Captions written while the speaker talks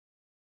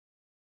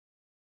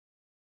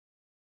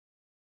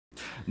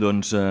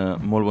Doncs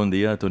molt bon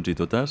dia a tots i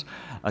totes.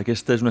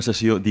 Aquesta és una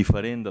sessió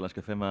diferent de les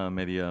que fem a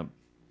Mèdia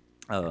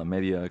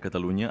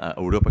Catalunya, a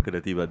Europa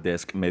Creativa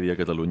Desk Mèdia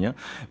Catalunya,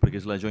 perquè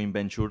és la joint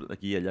venture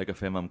aquí i allà que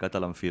fem amb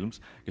Catalan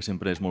Films, que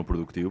sempre és molt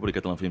productiu,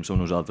 perquè Catalan Films som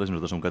nosaltres i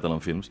nosaltres som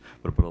Catalan Films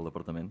per part del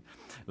departament,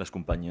 les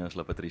companyes,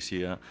 la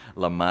Patrícia,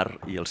 la Mar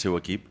i el seu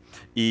equip.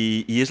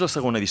 I és la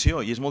segona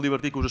edició, i és molt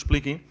divertit que us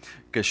expliqui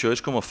que això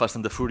és com el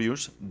Fast and the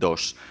Furious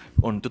 2,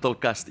 on tot el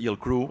cast i el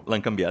crew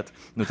l'han canviat,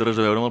 no té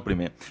res a veure amb el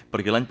primer,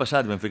 perquè l'any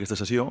passat vam fer aquesta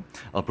sessió,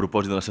 el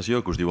propòsit de la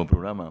sessió, que us diu el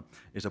programa,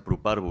 és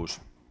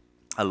apropar-vos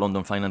al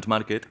London Finance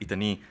Market i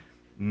tenir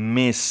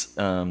més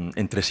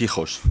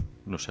entresijos,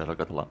 no sé ara el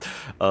català,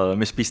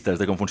 més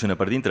pistes de com funciona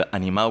per dintre,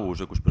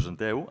 animau-vos a que us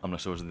presenteu amb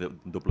les seves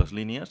dobles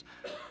línies,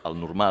 el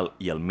normal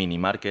i el mini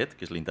market,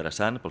 que és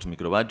l'interessant pels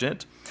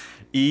microbudgets,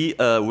 i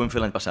ho vam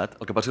fer l'any passat.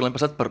 El que passa que l'any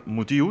passat, per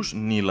motius,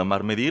 ni la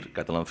Mar Medir,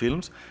 Catalan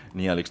Films,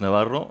 ni Àlex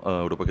Navarro,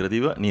 Europa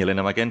Creativa, ni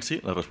Helena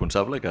Mackenzie, la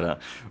responsable, que ara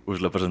us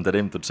la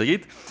presentarem tot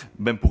seguit,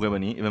 vam poder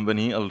venir, i vam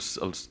venir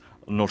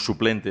no els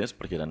suplentes,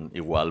 perquè eren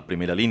igual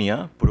primera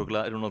línia, però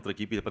clar, era un altre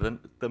equip i per tant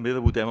també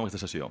debutem en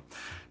aquesta sessió.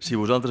 Si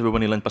vosaltres veu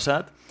venir l'any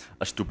passat,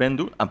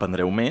 estupendo,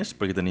 aprendreu més,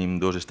 perquè tenim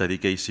 2 study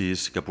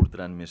cases que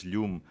portaran més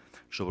llum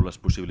sobre les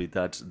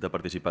possibilitats de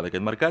participar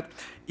d'aquest mercat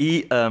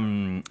i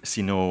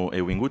si no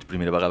heu vingut,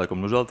 primera vegada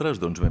com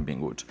nosaltres, doncs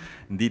benvinguts.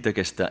 Dit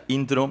aquesta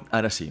intro,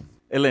 ara sí.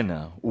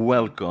 Helena,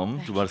 welcome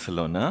to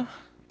Barcelona.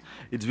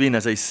 It's been,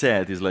 as I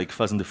said, it's like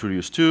Fast and the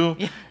Furious 2.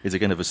 Yeah. It's a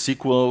kind of a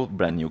sequel,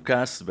 brand new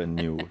cast, brand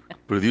new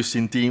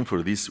producing team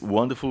for this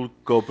wonderful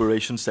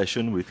cooperation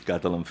session with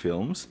Catalan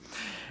Films.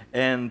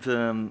 And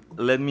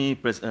let me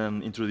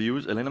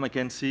introduce Helena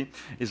Mackenzie,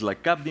 és la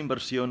cap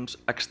d'inversions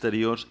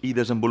exteriors i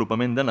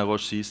desenvolupament de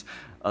negocis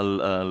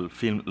al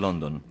Film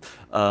London.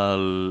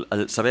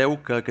 Sabeu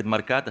que aquest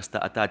mercat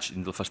està attached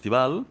dins del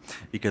festival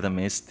i que a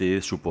més té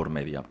suport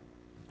mèdia.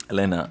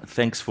 Helena,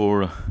 thanks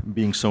for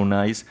being so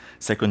nice.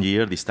 Second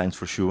year, this time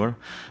for sure.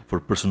 For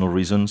personal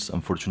reasons,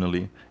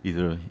 unfortunately,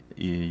 either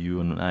you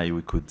and I,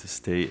 we could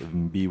stay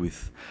and be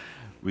with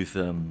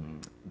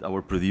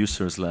our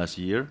producers last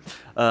year.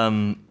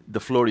 The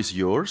floor is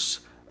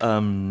yours.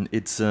 We're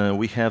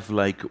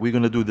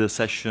going to do the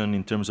session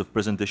in terms of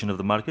presentation of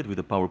the market with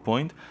a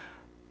PowerPoint.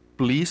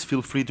 Please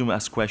feel free to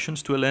ask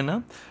questions to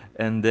Helena,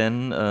 and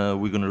then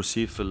we're going to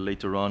receive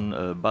later on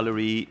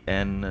Valerie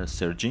and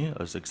Sergi,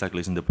 as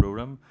exactly as in the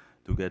program,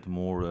 to get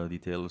more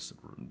details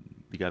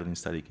regarding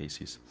study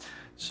cases.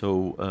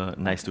 So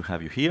nice to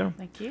have you here.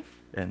 Thank you.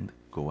 And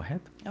go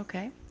ahead.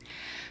 Okay.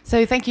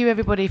 So thank you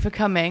everybody for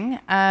coming.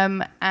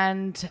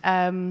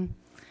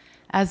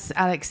 As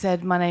Alex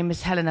said, my name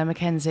is Helena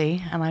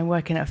Mackenzie, and I'm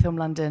working at Film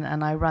London,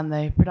 and I run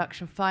the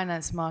production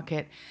finance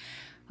market.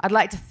 I'd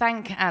like to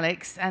thank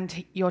Àlex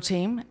and your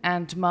team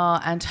and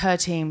Mar and her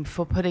team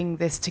for putting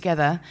this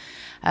together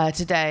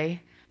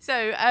today. So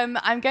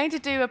I'm going to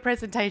do a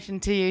presentation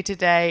to you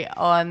today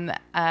on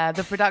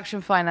the production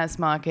finance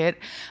market.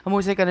 I'm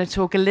also going to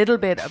talk a little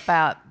bit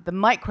about the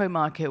micro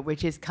market,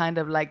 which is kind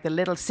of like the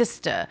little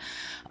sister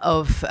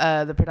of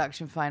the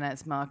production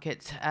finance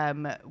market,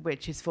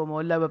 which is for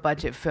more lower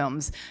budget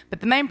films. But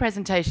the main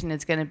presentation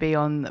is going to be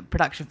on the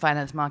production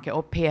finance market,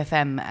 or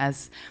PFM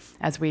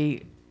as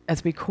we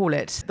call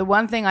it. The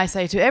one thing I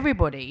say to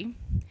everybody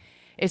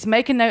is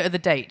make a note of the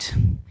date,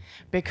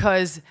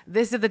 because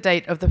this is the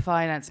date of the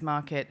finance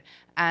market,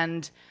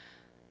 and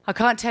I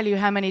can't tell you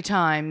how many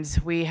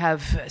times we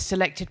have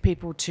selected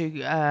people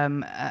to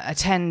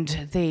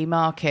attend the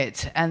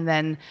market, and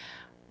then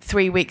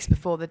 3 weeks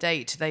before the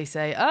date they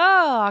say,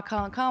 oh, I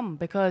can't come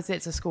because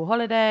it's a school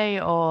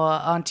holiday, or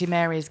Auntie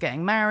Mary is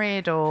getting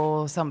married,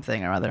 or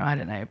something or other, I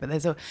don't know.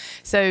 But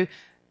so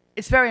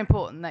it's very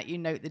important that you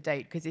note the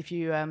date, because if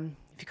you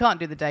can't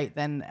do the date,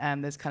 then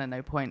there's kind of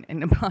no point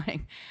in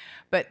applying.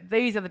 But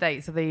these are the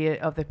dates of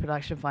the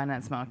production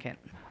finance market.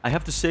 I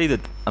have to say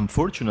that,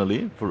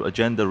 unfortunately, for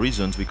agenda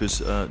reasons,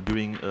 because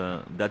during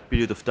that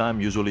period of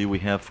time, usually we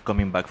have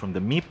coming back from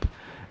the MIP,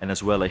 and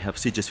as well I have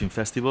Sitges Film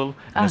Festival,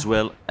 and as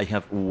well I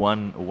have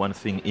one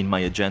thing in my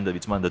agenda.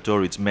 It's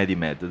mandatory. It's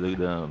Medimed,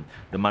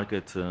 the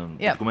market,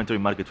 documentary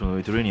market from the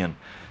Mediterranean.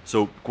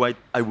 So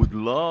I would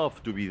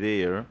love to be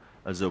there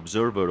as an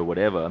observer or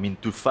whatever, I mean,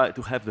 to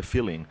have the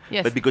feeling.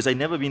 Yes. But because I've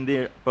never been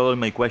there, probably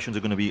my questions are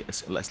going to be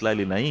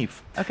slightly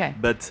naive. Okay.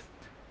 But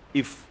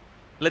if,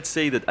 let's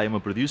say that I'm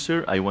a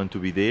producer, I want to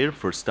be there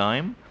first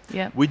time,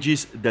 yeah, which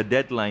is the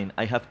deadline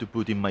I have to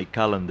put in my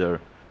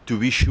calendar to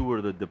be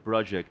sure that the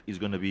project is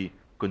going to be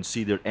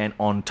considered and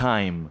on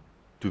time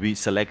to be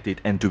selected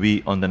and to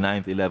be on the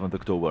 9th, 11th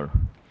October.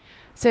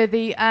 So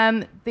the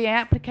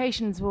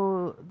application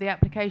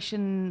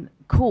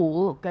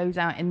call goes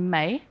out in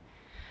May.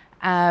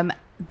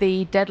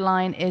 The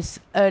deadline is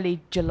early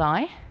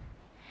July.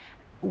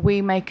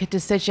 We make a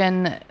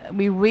decision,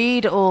 we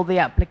read all the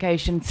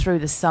applications through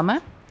the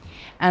summer,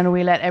 and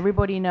we let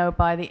everybody know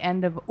by the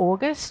end of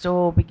August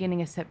or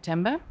beginning of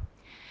September.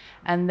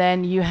 And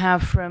then you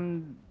have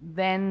from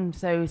then,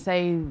 so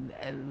say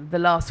the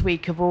last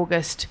week of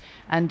August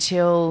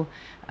until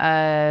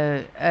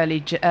until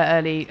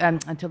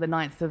the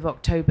 9th of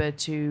October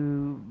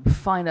to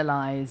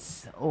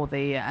finalize all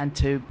the and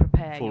to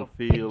prepare your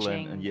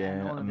pitching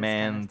and all of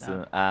amend, this kind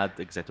of stuff. add,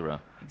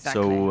 etc.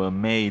 Exactly. So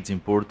May it's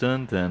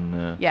important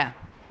and yeah.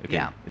 okay.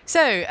 Yeah.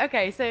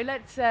 So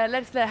let's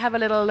have a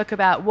little look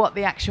about what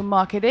the actual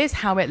market is,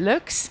 how it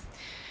looks.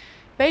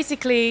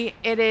 Basically,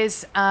 it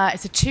is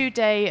it's a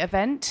 2-day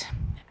event,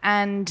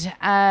 and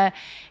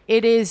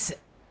it is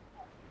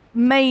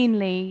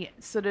mainly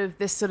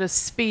this sort of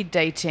speed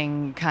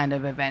dating kind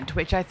of event,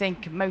 which I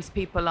think most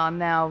people are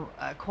now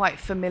quite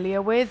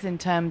familiar with, in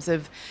terms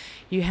of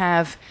you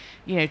have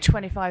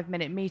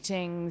 25-minute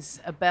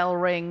meetings, a bell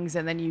rings,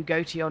 and then you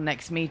go to your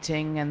next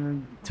meeting,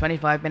 and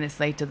 25 minutes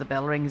later the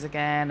bell rings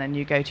again and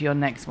you go to your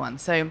next one.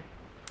 So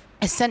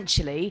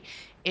essentially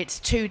it's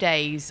 2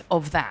 days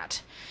of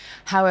that.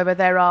 However,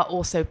 there are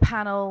also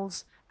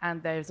panels,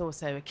 and there's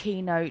also a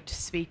keynote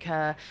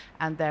speaker,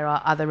 and there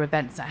are other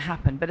events that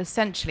happen. But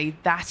essentially,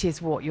 that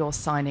is what you're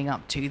signing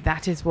up to.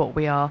 That is what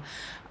we are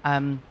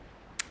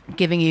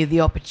giving you the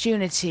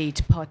opportunity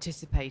to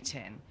participate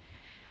in.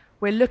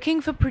 We're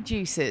looking for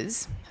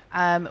producers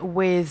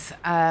with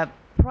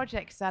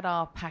projects that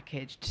are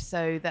packaged,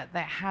 so that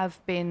they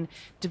have been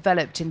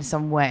developed in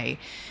some way.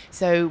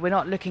 So we're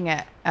not looking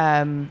at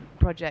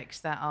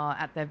projects that are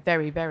at their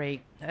very,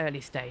 very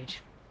early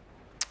stage,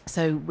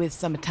 so with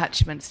some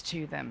attachments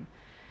to them.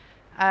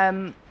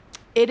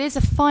 It is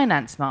a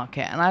finance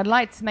market, and I'd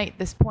like to make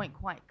this point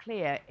quite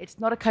clear. It's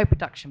not a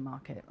co-production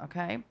market,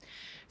 okay?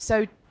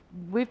 So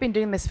we've been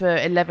doing this for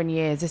 11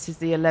 years. This is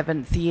the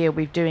 11th year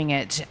we're doing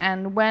it.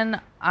 And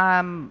when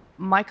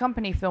my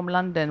company, Film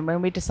London,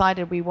 when we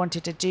decided we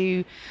wanted to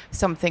do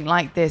something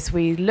like this,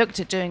 we looked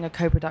at doing a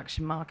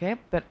co-production market,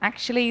 but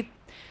actually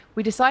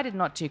we decided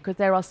not to, because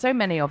there are so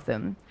many of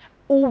them,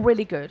 all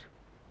really good.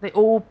 They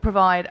all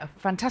provide a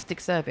fantastic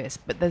service,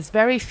 but there's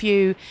very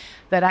few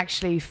that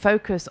actually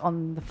focus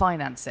on the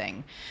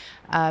financing.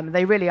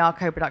 They really are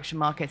co-production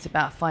markets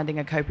about finding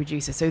a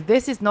co-producer. So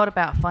this is not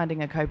about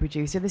finding a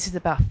co-producer. This is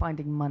about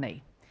finding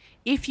money.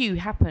 If you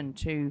happen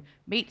to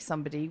meet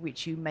somebody,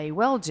 which you may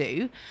well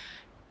do,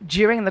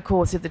 during the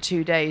course of the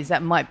 2 days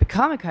that might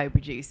become a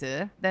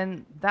co-producer,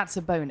 then that's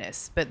a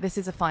bonus. But this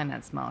is a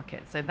finance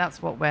market, so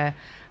that's what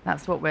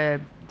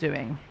we're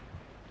doing.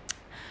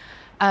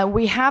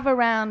 We have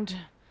around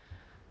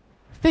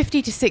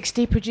 50 to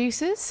 60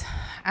 producers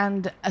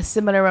and a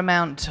similar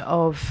amount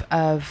of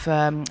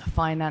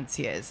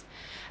financiers.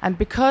 And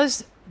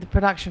because the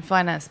production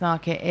finance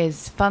market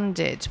is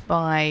funded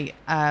by,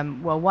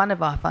 one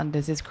of our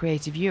funders is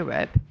Creative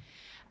Europe,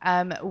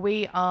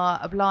 we are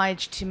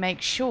obliged to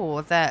make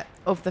sure that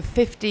of the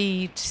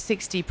 50 to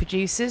 60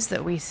 producers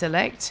that we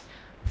select,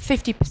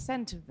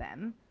 50% of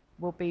them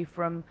will be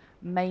from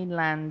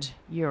mainland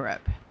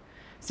Europe.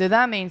 So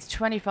that means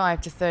 25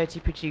 to 30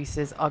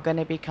 producers are going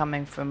to be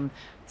coming from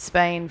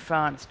Spain,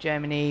 France,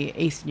 Germany,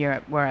 Eastern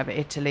Europe, wherever,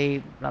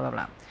 Italy, blah, blah,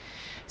 blah.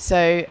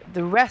 So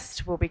the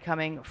rest will be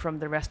coming from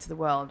the rest of the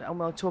world, and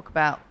we'll talk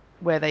about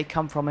where they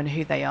come from and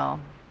who they are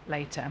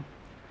later.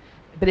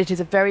 But it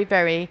is a very,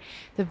 very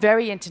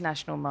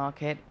international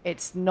market.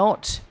 It's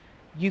not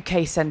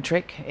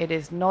UK-centric. It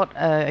is not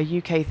a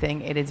UK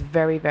thing. It is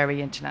very,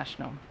 very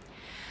international.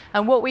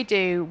 And what we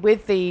do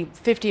with the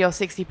 50 or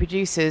 60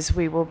 producers,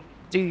 we will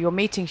do your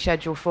meeting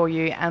schedule for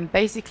you, and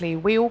basically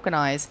we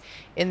organize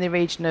in the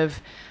region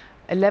of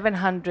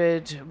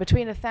 1,100,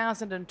 between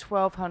 1,000 and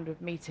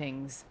 1,200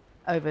 meetings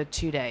over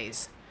 2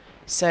 days.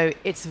 So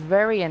it's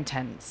very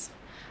intense,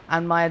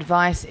 and my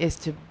advice is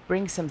to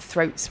bring some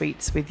throat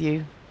sweets with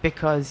you,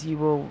 because you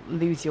will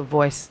lose your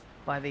voice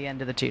by the end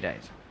of the 2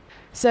 days.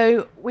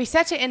 So we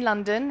set it in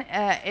London.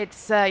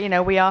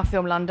 We are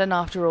Film London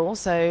after all,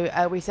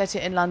 so we set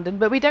it in London,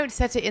 but we don't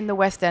set it in the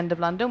West End of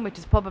London, which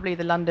is probably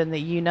the London that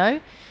you know.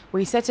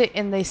 We set it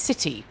in the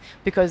city,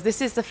 because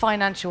this is the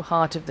financial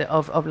heart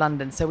of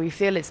London. So we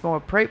feel it's more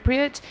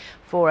appropriate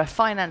for a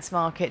finance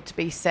market to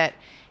be set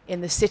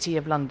in the city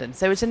of London.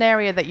 So it's an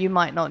area that you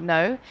might not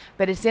know,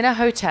 but it's in a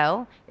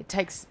hotel.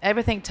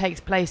 Everything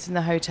takes place in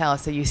the hotel.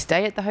 So you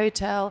stay at the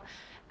hotel,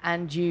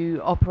 and we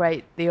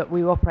operate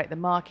the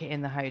market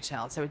in the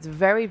hotel. So it's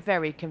very,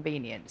 very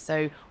convenient.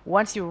 So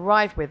once you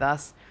arrive with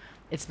us,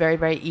 it's very,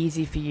 very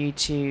easy for you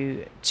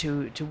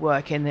to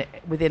work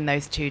within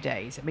those 2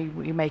 days. I mean,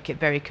 we make it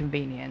very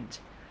convenient.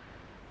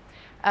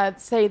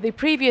 Say the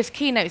previous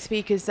keynote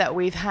speakers that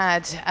we've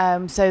had,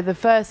 so the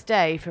first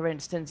day, for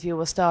instance, you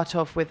will start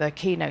off with a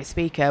keynote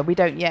speaker. We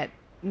don't yet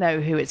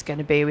know who it's going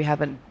to be. We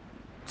haven't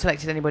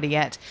selected anybody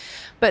yet.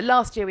 But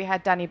last year we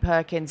had Danny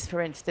Perkins, for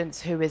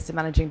instance, who is the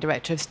managing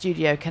director of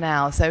Studio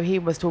Canal. So he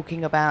was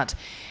talking about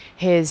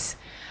his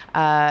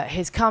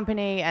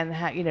company and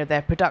how,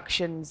 their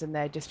productions and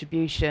their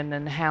distribution,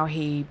 and how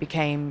he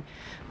became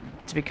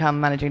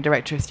managing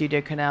director of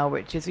Studio Canal,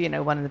 which is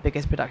one of the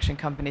biggest production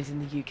companies in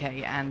the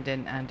UK and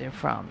in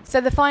France.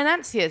 So the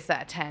financiers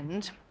that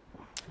attend,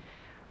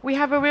 We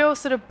have a real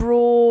sort of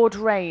broad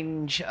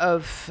range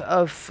of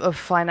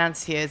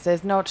financiers.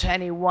 There's not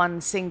any one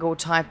single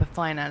type of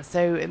finance,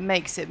 so it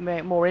makes it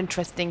more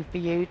interesting for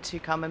you to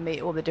come and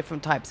meet all the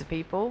different types of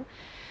people.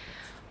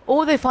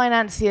 All the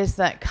financiers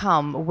that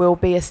come will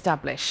be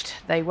established.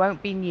 They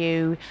won't be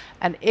new,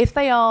 and if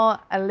they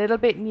are a little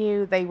bit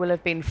new, they will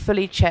have been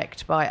fully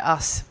checked by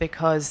us,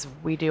 because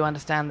we do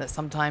understand that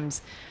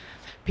sometimes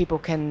people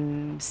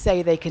can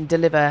say they can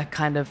deliver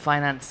kind of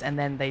finance and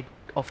then they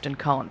often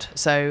can't.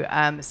 So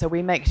so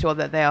we make sure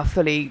that they are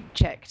fully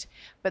checked.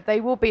 But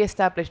they will be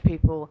established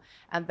people,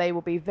 and they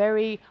will be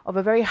of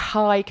a very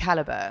high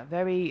caliber,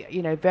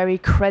 very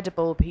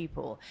credible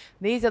people.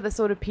 These are the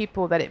sort of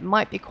people that it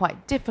might be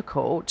quite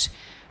difficult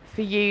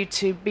for you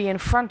to be in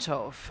front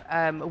of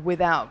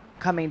without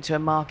coming to a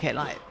market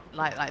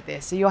like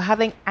this. So you're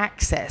having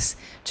access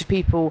to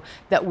people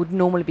that would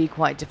normally be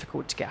quite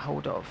difficult to get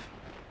hold of.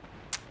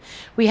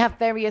 We have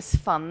various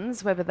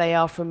funds, whether they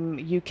are from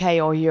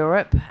UK or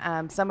Europe.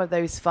 Some of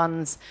those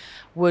funds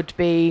would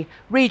be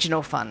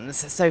regional funds.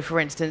 So, for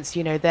instance,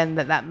 then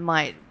that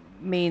might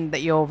mean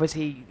that you're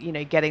obviously,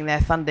 getting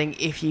their funding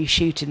if you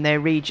shoot in their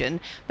region.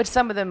 But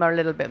some of them are a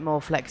little bit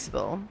more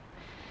flexible.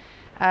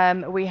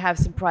 We have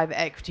some private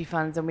equity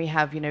funds, and we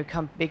have,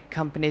 big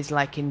companies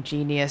like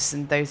Ingenious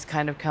and those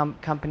kind of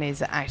companies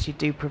that actually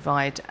do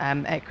provide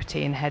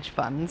equity and hedge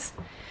funds.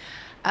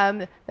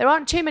 There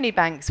aren't too many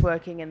banks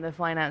working in the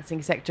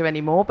financing sector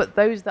anymore, but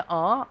those that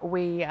are,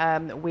 we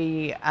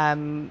invite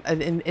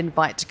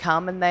to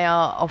come, and they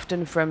are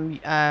often from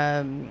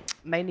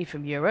mainly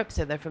from Europe.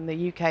 So they're from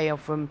the UK or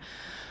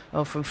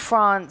from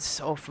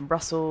France or from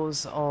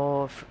Brussels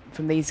or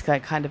from these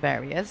kind of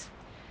areas.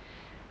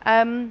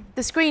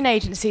 The screen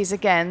agencies,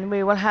 again,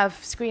 we will have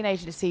screen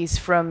agencies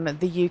from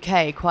the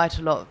UK, quite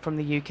a lot from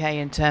the UK,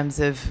 in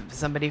terms of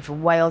somebody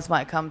from Wales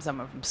might come,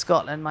 someone from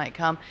Scotland might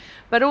come,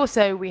 but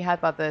also we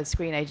have other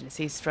screen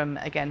agencies from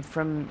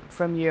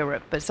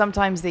Europe. But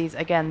sometimes these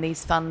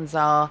funds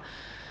are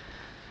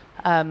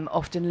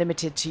often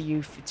limited to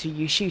you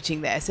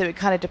shooting there, so it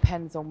kind of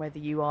depends on whether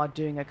you are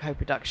doing a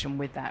co-production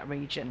with that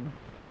region.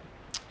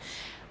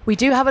 We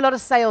do have a lot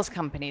of sales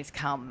companies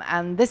come,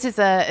 and this is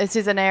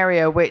an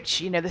area which,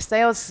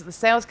 the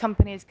sales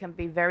companies can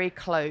be very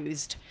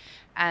closed,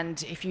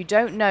 and if you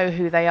don't know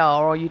who they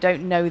are or you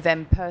don't know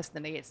them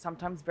personally, it's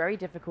sometimes very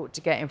difficult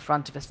to get in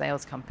front of a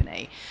sales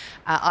company.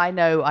 I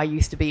know I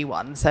used to be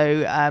one,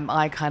 so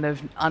I kind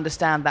of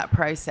understand that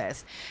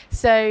process.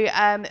 So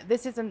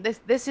this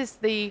is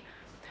the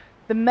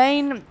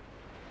main.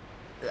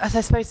 As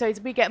I suppose, so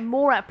we get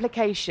more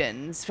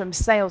applications from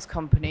sales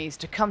companies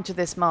to come to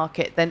this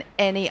market than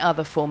any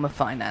other form of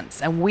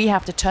finance, and we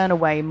have to turn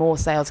away more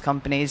sales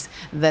companies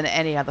than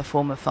any other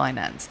form of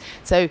finance.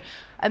 So,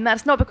 and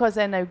that's not because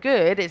they're no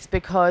good, it's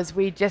because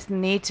we just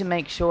need to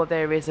make sure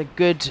there is a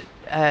good,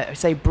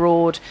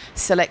 broad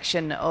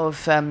selection of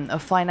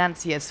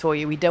financiers for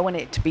you. We don't want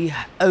it to be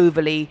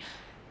overly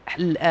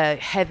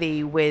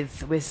heavy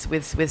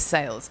with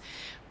sales.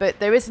 But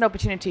there is an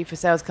opportunity for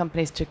sales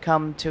companies to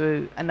come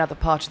to another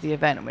part of the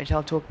event, which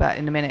I'll talk about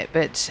in a minute.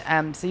 But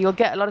so you'll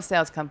get a lot of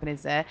sales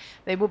companies there.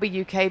 They will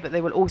be UK, but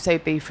they will also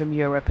be from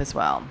Europe as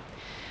well.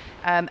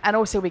 And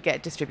also we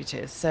get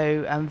distributors.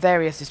 So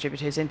various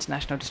distributors,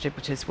 international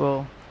distributors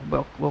will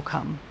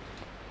come.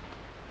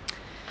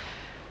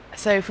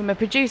 So from a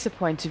producer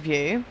point of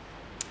view,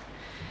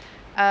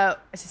 as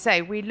I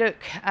say, we look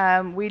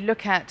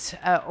at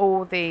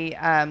all the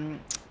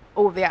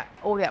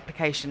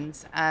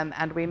applications,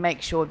 and we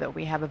make sure that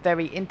we have a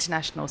very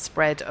international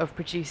spread of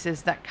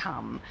producers that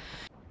come.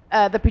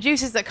 The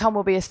producers that come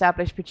will be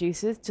established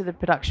producers to the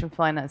production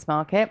finance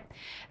market.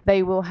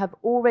 They will have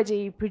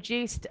already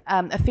produced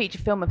a feature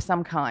film of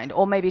some kind,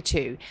 or maybe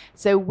two.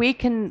 So we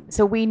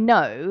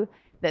know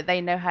that they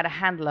know how to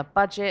handle a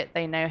budget,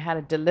 they know how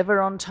to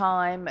deliver on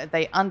time,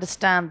 they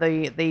understand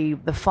the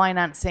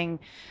financing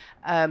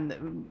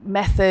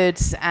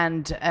methods,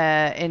 and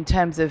in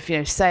terms of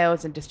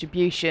sales and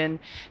distribution.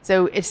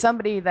 So it's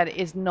somebody that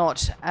is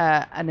not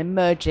an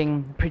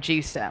emerging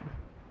producer.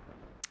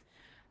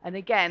 And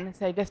again,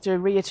 so just to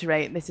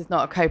reiterate, this is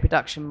not a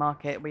co-production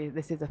market.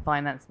 This is a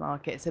finance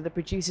market. So the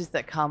producers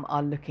that come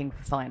are looking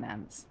for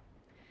finance.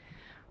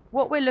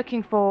 What we're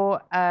looking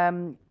for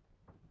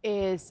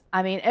is,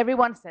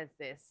 everyone says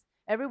this.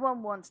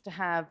 Everyone wants to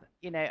have,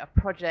 a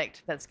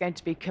project that's going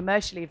to be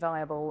commercially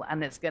viable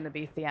and it's going to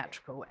be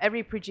theatrical.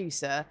 Every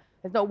producer,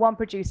 there's not one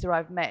producer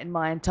I've met in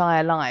my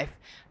entire life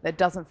that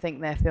doesn't think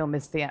their film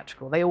is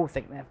theatrical. They all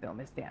think their film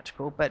is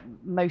theatrical, but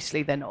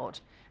mostly they're not,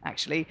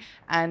 actually.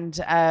 And,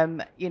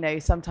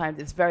 sometimes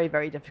it's very,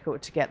 very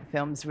difficult to get the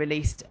films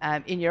released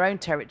in your own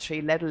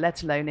territory,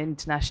 let alone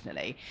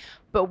internationally.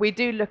 But we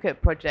do look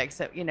at projects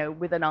that,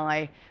 with an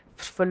eye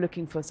for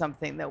looking for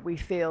something that we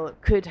feel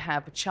could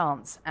have a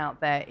chance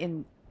out there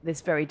in this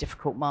very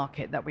difficult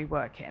market that we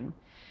work in.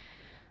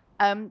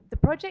 The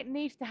project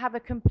needs to have a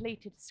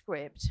completed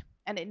script,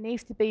 and it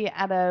needs to be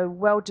at a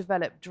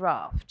well-developed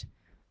draft.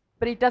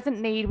 but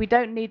we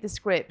don't need the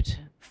script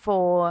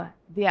for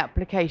the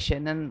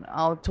application, and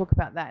I'll talk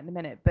about that in a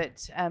minute,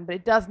 but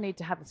it does need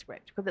to have a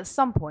script, because at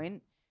some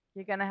point,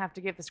 you're going to have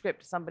to give the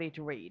script to somebody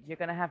to read. You're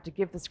going to have to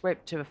give the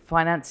script to a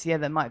financier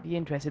that might be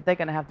interested. They're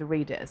going to have to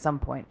read it at some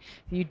point.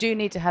 So you do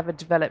need to have a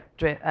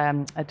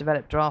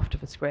developed draft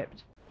of a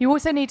script. You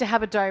also need to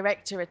have a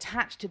director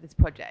attached to this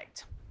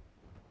project.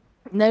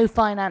 No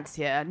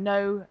financier,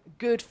 no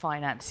good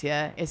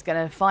financier is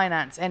going to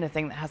finance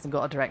anything that hasn't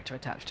got a director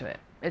attached to it.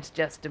 It's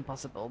just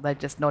impossible. They're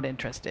just not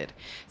interested.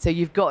 So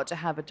you've got to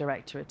have a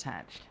director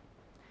attached.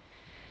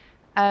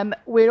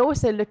 We're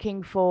also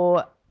looking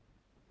for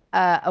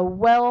a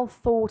well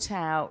thought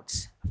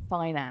out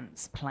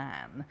finance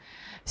plan.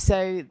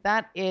 So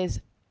that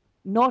is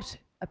not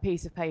a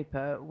piece of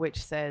paper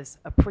which says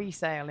a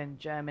pre-sale in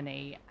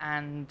Germany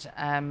and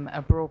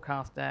a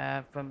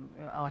broadcaster from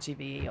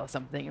RTV or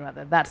something or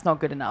other. That's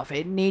not good enough.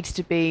 It needs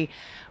to be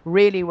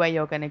really where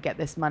you're going to get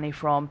this money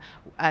from,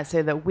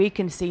 so that we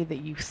can see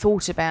that you've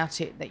thought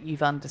about it, that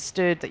you've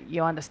understood, that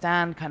you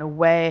understand kind of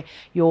where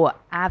your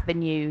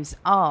avenues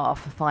are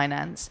for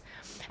finance.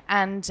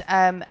 And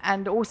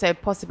also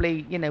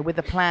possibly, you know, with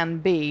a plan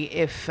B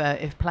if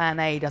plan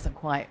A doesn't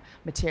quite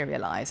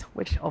materialize,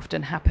 which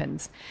often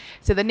happens.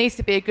 So there needs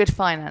to be a good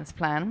finance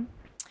plan.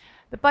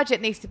 The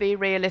budget needs to be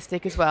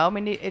realistic as well. I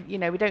mean, you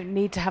know, we don't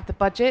need to have the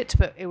budget,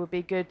 but it would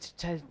be good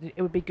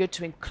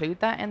to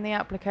include that in the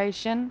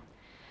application.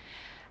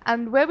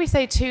 And where we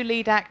say 2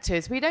 lead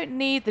actors, we don't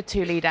need the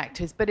 2 lead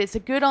actors, but it's a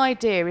good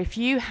idea if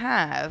you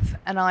have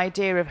an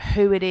idea of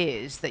who it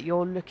is that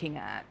you're looking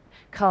at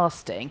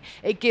casting.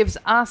 It gives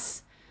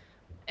us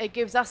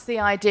the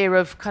idea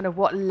of kind of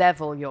what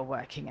level you're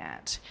working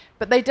at.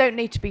 But they don't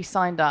need to be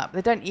signed up.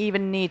 They don't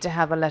even need to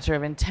have a letter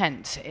of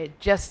intent.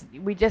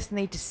 We just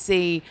need to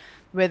see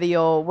whether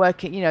you're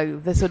working, you know,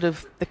 the sort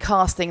of the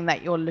casting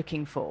that you're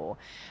looking for,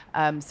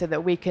 so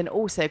that we can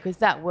also, because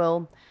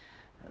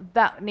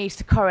that needs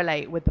to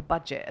correlate with the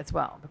budget as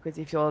well, because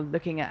if you're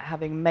looking at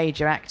having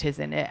major actors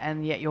in it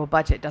and yet your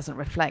budget doesn't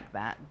reflect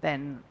that,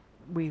 then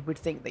we would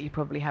think that you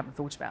probably haven't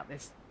thought about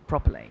this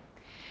properly.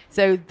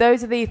 So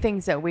those are the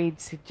things that we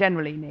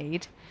generally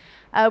need.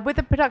 With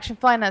the production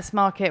finance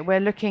market, we're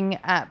looking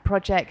at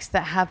projects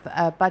that have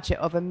a budget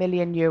of €1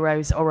 million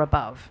or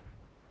above.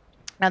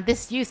 Now,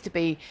 this used to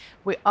be,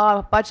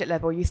 our budget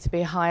level used to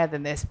be higher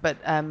than this, but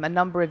a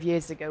number of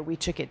years ago, we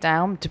took it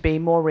down to be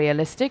more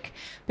realistic,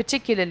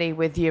 particularly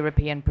with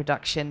European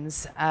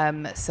productions.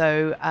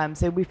 So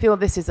we feel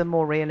this is a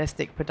more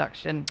realistic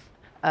production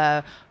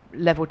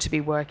level to be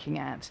working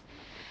at.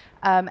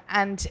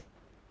 And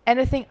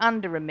anything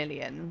under $1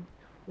 million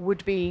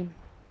we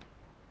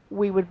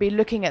would be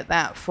looking at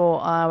that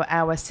for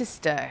our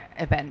sister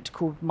event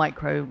called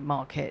Micro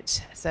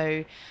Market.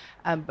 So,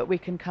 but we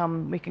can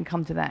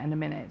come to that in a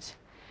minute.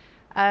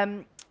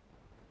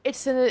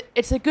 It's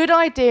a good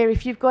idea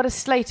if you've got a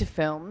slate of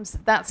films.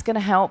 That's going to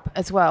help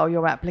as well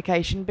your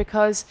application,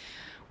 because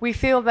we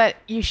feel that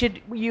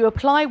you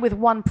apply with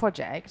one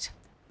project.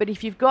 But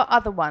if you've got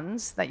other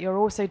ones that you're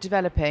also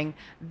developing,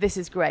 this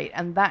is great.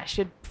 And that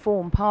should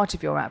form part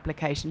of your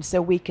application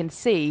so we can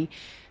see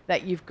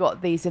that you've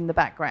got these in the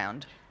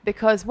background.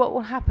 Because what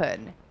will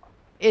happen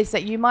is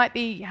that you might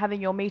be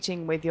having your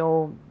meeting with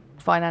your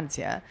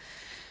financier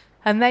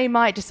and they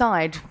might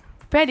decide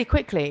fairly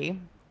quickly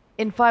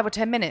in 5 or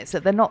 10 minutes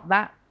that they're not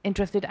that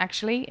interested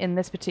actually in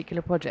this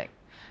particular project.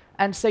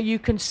 And so you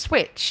can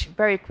switch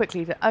very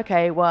quickly to,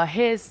 okay, well,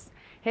 here's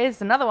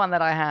another one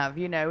that I have,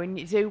 you know,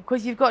 and so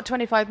because you've got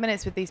 25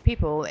 minutes with these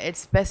people,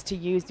 it's best to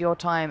use your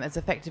time as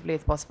effectively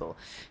as possible.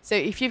 So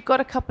if you've got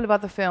a couple of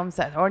other films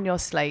that are on your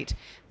slate,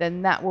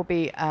 then that will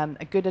be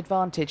a good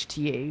advantage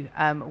to you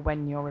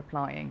when you're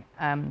applying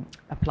and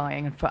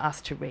for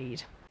us to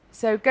read.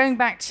 So going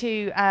back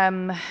to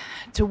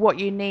what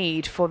you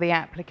need for the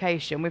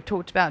application, we've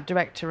talked about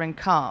director and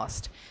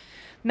cast.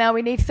 Now,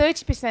 we need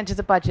 30% of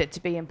the budget to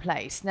be in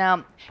place.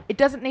 Now, it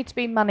doesn't need to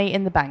be money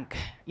in the bank.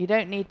 You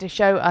don't need to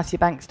show us your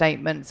bank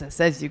statements that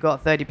says you've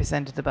got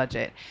 30% of the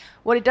budget.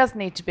 What it does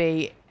need to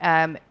be,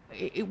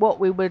 what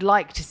we would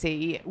like to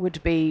see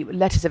would be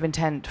letters of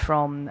intent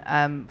from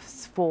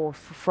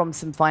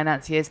some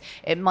financiers.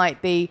 It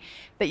might be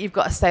that you've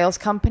got a sales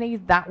company.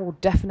 That will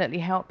definitely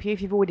help you.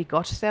 If you've already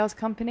got a sales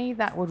company,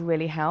 that would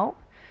really help.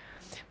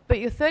 But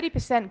your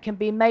 30% can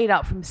be made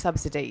up from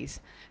subsidies.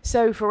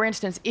 So, for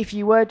instance, if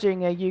you were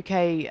doing a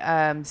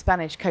UK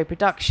Spanish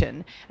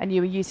co-production and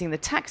you were using the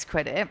tax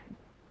credit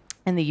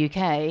in the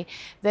UK,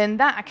 then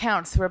that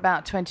accounts for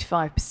about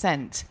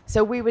 25%.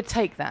 So we would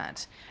take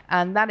that,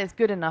 and that is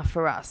good enough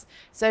for us.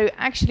 So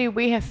actually,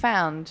 we have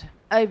found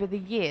over the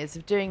years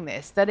of doing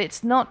this that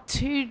it's not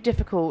too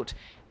difficult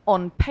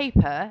on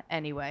paper,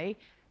 anyway,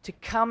 to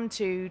come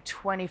to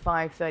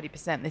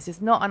 25-30%. This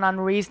is not an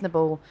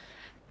unreasonable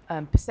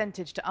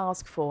percentage to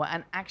ask for,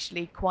 and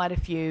actually quite a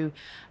few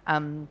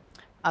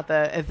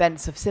other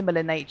events of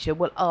similar nature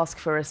will ask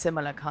for a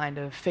similar kind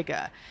of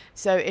figure.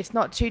 So it's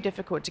not too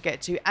difficult to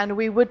get to, and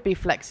we would be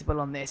flexible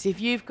on this. If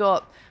you've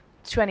got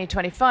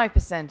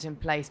 20-25% in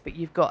place, but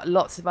you've got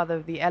lots of other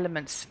of the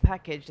elements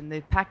packaged, and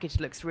the package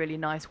looks really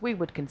nice, we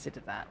would consider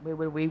that.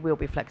 We will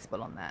be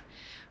flexible on that.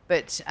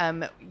 But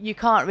you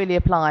can't really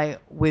apply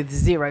with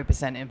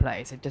 0% in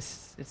place.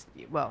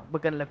 Well, we're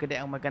going to look at it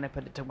and we're going to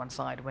put it to one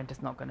side. We're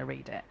just not going to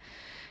read it.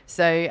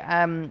 So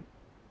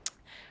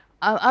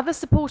other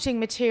supporting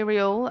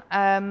material,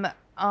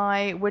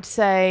 I would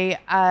say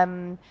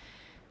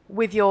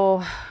with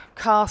your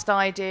cast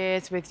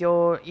ideas, with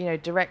your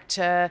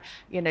directors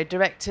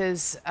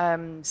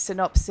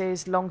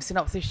synopses, long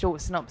synopses,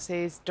 short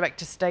synopses,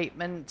 director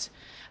statement,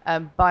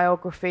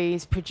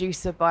 biographies,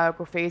 producer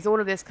biographies, all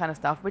of this kind of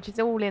stuff, which is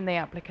all in the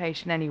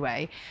application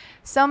anyway.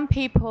 Some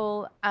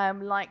people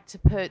like to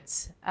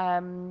put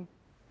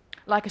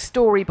like a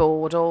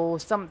storyboard or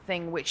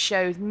something which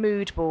shows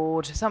mood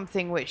board,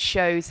 something which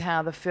shows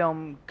how the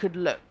film could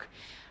look.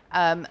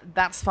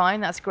 That's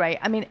fine, that's great.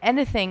 I mean,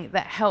 anything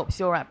that helps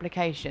your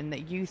application,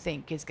 that you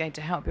think is going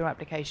to help your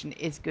application,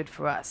 is good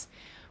for us.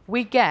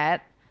 We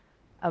get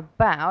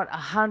about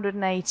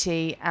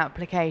 180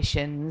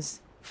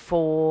 applications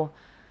for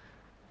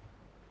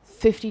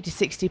 50 to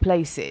 60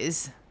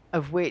 places,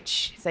 of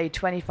which, say,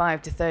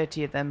 25 to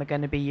 30 of them are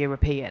going to be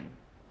European.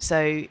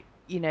 So,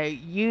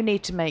 you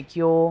need to make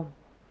your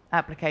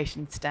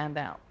application stand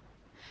out.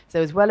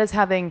 So as well as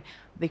having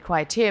the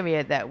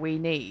criteria that we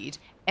need,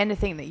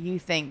 anything that you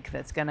think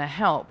that's going to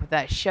help,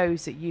 that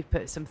shows that you've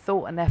put some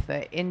thought and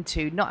effort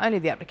into not only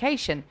the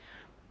application,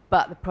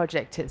 but the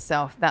project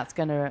itself, that's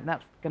going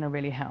to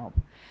really help.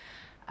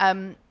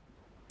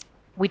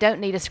 We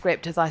don't need a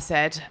script, as I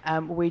said.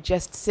 We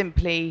just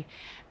simply,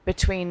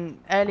 between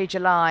early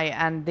July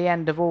and the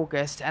end of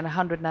August and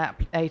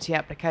 180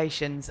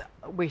 applications,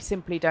 we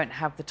simply don't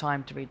have the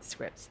time to read the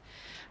scripts.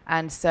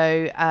 And so,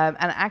 and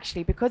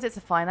actually, because it's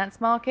a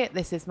finance market,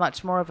 this is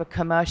much more of a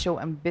commercial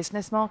and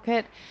business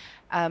market.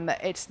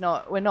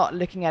 We're not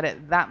looking at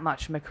it that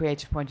much from a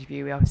creative point of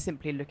view. We are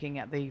simply looking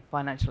at the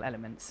financial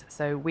elements.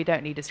 So we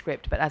don't need a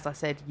script, but as I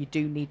said, you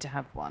do need to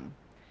have one.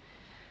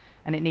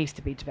 And it needs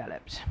to be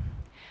developed.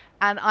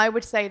 And I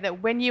would say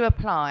that when you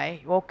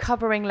apply, your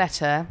covering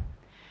letter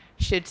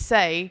should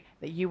say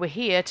that you were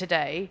here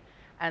today,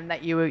 and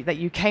that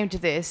you came to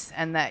this,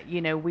 and that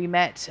we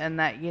met, and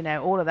that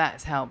all of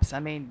that helps. I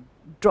mean,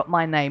 drop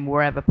my name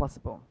wherever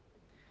possible.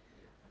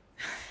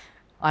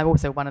 I'm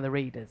also one of the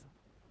readers.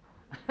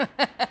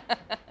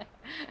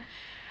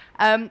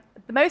 The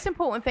most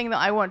important thing that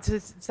I want to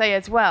say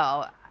as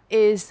well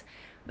is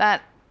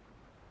that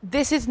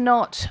this is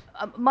not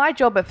my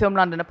job at Film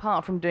London.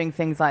 Apart from doing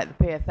things like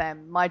the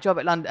PFM, my job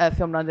at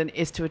Film London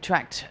is to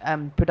attract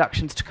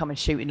productions to come and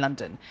shoot in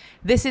London.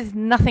 This is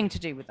nothing to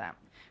do with that.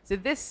 So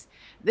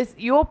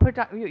your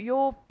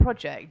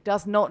project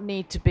does not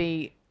need to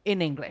be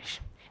in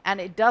English, and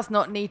it does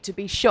not need to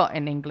be shot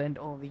in England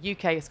or the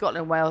UK,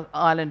 Scotland, Wales,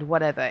 Ireland,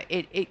 whatever.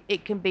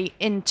 It can be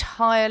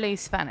entirely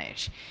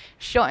Spanish,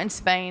 shot in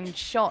Spain,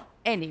 shot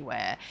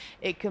anywhere.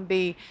 It can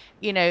be,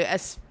 a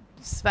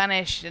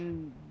Spanish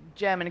and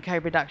German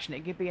co-production.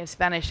 It could be a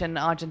Spanish and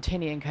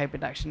Argentinian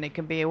co-production. It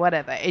can be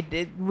whatever.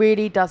 It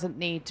really doesn't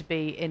need to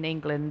be in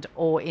England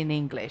or in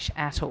English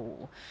at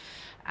all.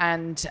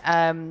 And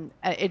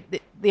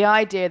the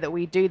idea that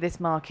we do this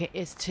market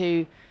is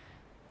to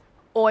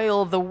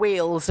oil the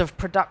wheels of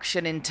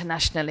production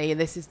internationally.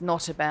 This is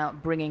not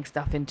about bringing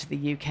stuff into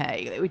the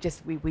UK. We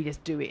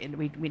just do it, and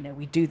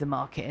we do the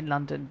market in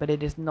London, but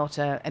it is not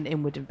an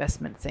inward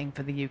investment thing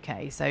for the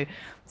UK. So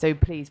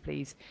please,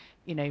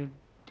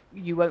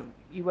 you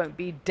won't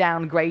be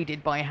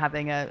downgraded by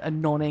having a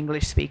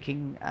non-English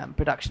speaking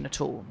production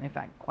at all. In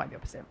fact, quite the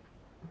opposite.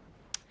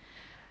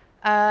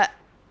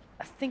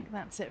 I think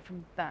that's it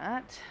from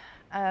that.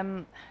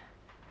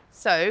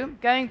 So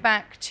going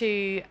back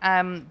to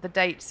the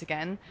dates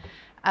again,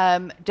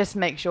 just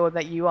make sure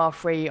that you are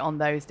free on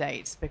those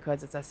dates,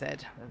 because as I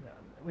said,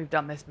 we've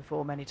done this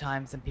before many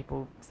times and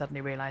people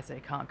suddenly realize they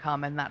can't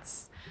come, and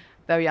that's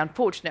very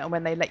unfortunate. And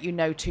when they let you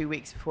know 2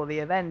 weeks before the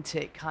event,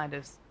 it kind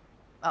of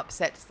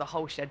upsets the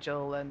whole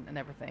schedule and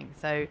everything.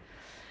 So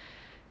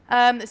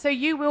so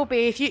you will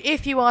be,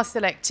 if you are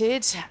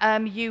selected,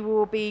 you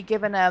will be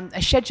given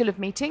a schedule of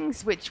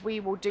meetings, which we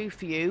will do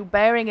for you,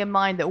 bearing in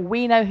mind that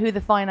we know who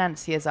the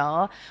financiers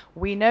are,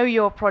 we know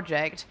your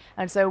project,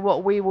 and so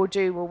what we will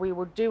do, we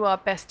will do our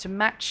best to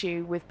match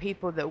you with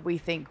people that we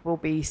think will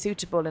be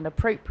suitable and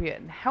appropriate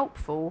and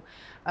helpful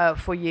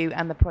for you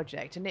and the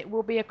project. And it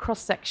will be a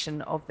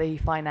cross-section of the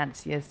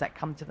financiers that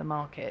come to the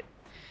market.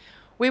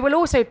 We will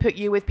also put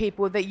you with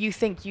people that you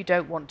think you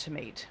don't want to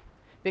meet,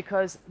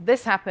 because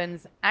this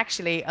happens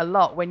actually a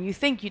lot when you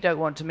think you don't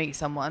want to meet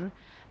someone,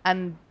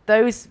 and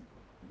those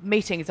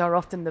meetings are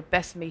often the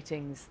best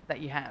meetings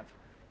that you have,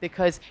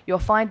 because you're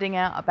finding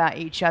out about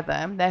each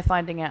other, they're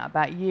finding out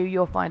about you,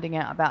 you're finding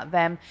out about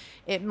them.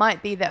 It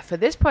might be that for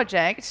this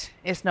project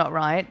it's not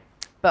right,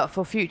 but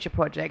for future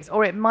projects,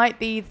 or it might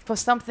be for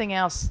something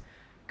else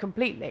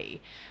completely.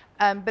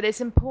 But it's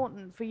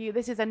important for you.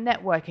 This is a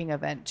networking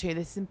event too.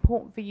 This is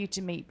important for you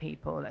to meet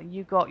people.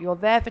 You're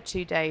there for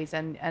 2 days,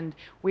 and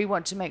we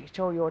want to make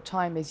sure your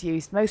time is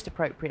used most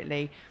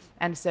appropriately.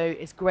 And so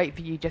it's great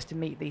for you just to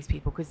meet these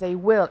people, because they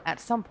will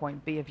at some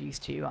point be of use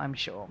to you, I'm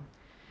sure.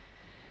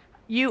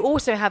 You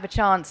also have a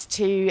chance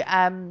to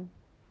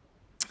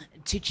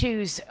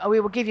choose. We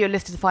will give you a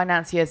list of the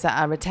financiers that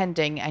are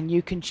attending, and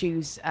you can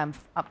choose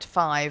up to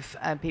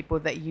 5 people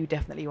that you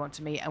definitely want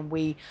to meet, and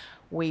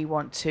we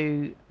want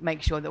to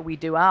make sure that we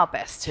do our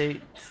best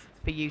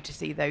for you to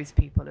see those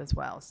people as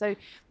well. So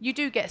you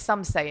do get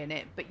some say in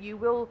it, but you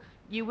will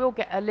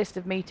get a list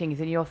of meetings,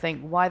 and you'll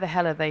think, why the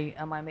hell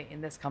am I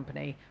meeting this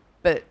company?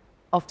 But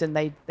often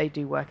they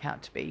do work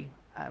out to be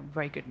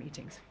very good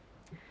meetings.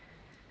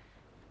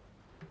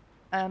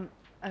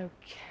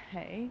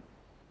 Okay.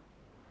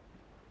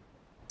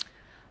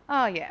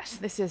 Oh yes,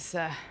 this is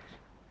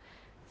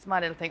it's my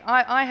little thing.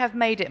 I have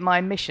made it my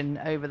mission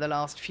over the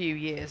last few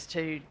years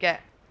to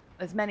get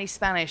as many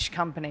Spanish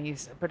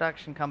companies,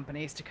 production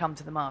companies, to come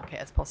to the market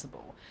as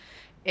possible.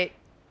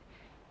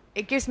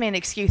 It gives me an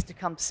excuse to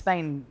come to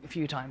Spain a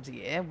few times a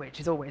year,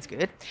 which is always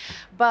good.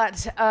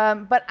 But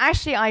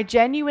actually, I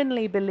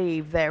genuinely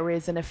believe there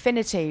is an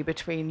affinity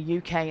between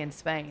UK and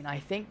Spain. I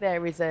think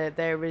there is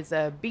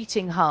a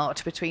beating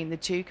heart between the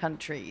two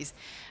countries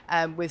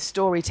with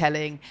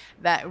storytelling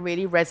that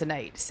really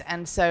resonates.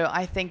 And so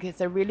I think it's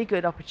a really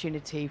good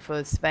opportunity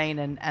for Spain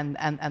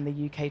and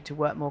the UK to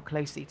work more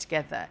closely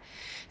together.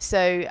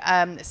 So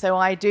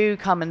I do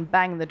come and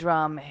bang the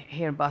drum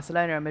here in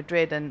Barcelona and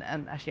Madrid, and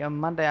actually on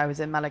Monday I was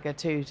in Malaga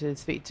too to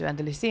speak to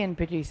Andalusian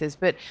producers.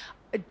 But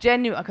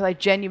because I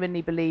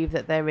genuinely believe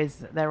that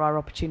there are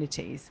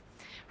opportunities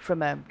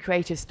from a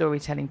creative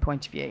storytelling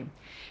point of view.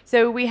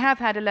 So we have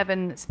had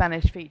 11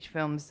 Spanish feature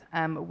films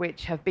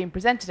which have been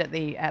presented at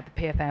the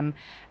PFM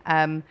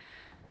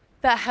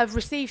that have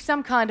received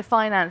some kind of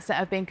finance that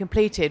have been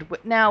completed.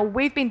 Now,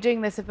 we've been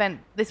doing this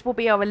event, this will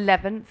be our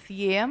 11th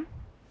year.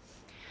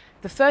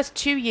 The first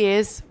 2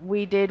 years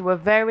we did were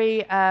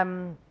very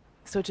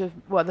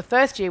the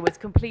first year was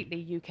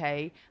completely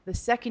UK. The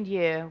second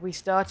year we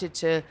started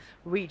to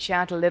reach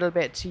out a little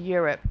bit to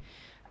Europe.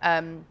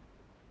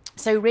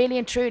 So really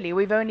and truly,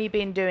 we've only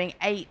been doing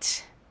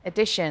 8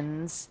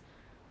 editions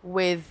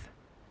with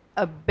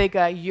a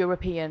bigger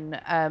European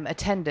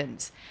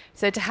attendance.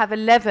 So to have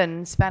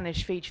 11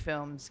 Spanish feature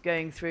films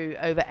going through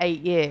over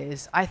 8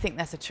 years, I think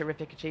that's a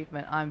terrific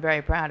achievement. I'm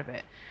very proud of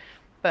it.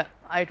 But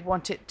I'd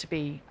want it to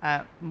be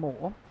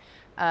more.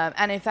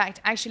 And in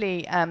fact,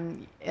 actually,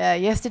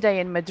 yesterday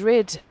in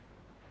Madrid,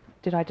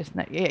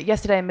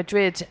 yesterday in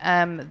Madrid,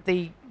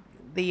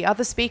 the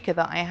other speaker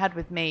that I had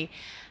with me,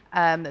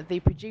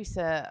 the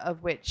producer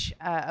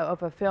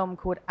of a film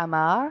called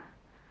Amar,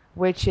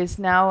 which is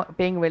now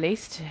being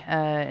released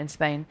in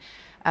Spain.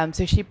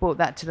 So she brought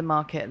that to the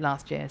market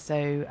last year.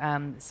 So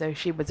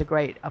she was a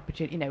great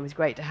opportunity. It was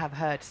great to have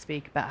her to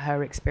speak about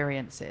her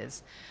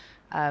experiences.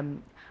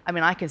 I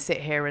mean, I can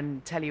sit here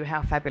and tell you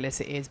how fabulous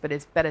it is, but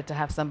it's better to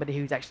have somebody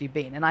who's actually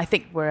been. And I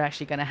think we're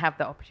actually going to have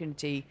that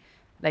opportunity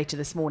later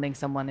this morning.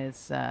 Someone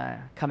is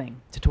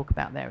coming to talk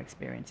about their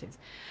experiences.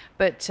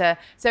 But so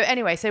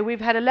anyway, so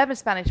we've had 11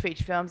 Spanish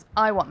feature films.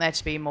 I want there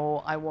to be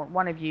more. I want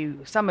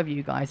some of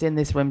you guys in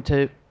this room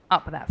to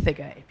up that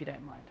figure, if you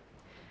don't mind.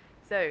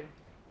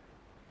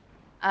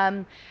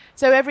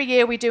 So every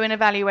year we do an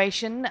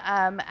evaluation,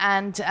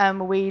 and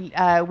we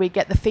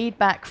get the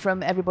feedback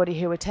from everybody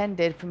who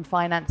attended, from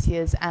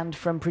financiers and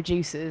from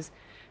producers.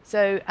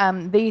 So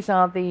these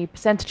are the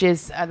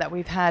percentages that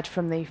we've had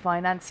from the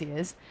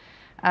financiers,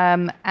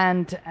 and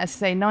as I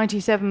say,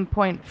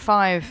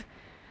 97.5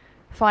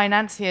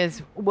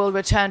 financiers will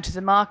return to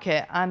the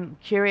market. I'm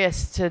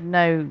curious to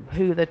know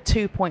who the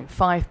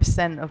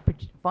 2.5% of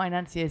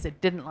financiers that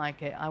didn't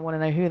like it. I want to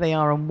know who they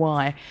are and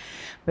why,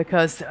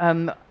 because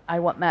I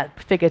want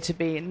that figure to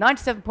be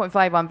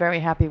 97.5. I'm very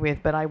happy with,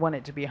 but I want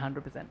it to be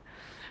 100%.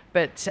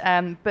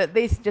 But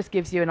this just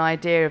gives you an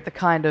idea of the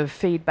kind of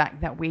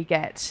feedback that we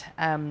get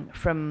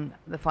from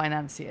the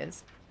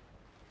financiers.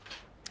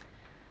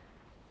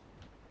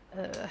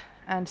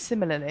 And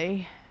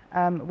similarly,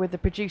 with the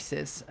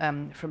producers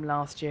from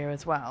last year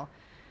as well.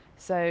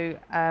 So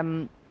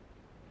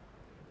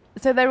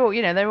they're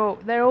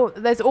all,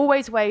 there's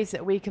always ways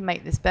that we can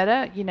make this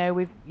better.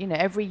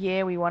 Every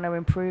year we want to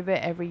improve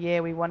it. Every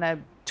year we want to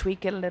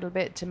tweak it a little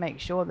bit to make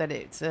sure that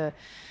it's a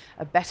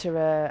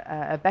better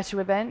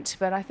event.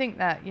 But I think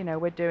that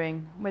we're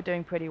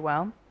doing pretty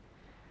well.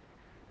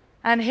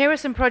 And here are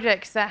some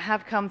projects that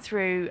have come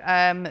through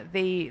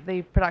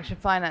the production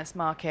finance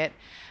market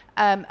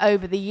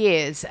over the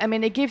years. I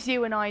mean, it gives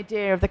you an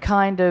idea of the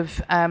kind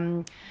of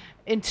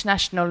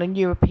international and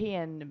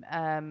European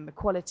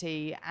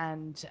quality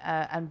and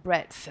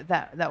breadth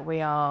that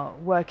we are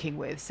working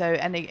with. So,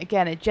 and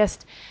again, it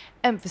just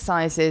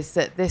emphasizes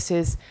that this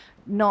is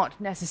not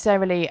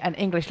necessarily an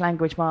English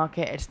language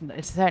market.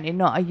 It's certainly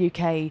not a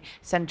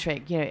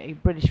UK-centric, a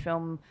British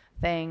film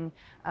thing.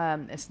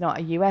 It's not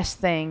a US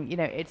thing.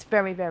 It's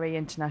very, very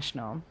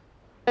international.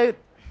 So,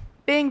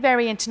 being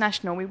very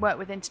international, we work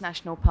with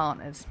international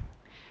partners.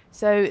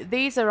 So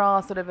these are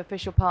our sort of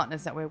official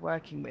partners that we're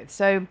working with.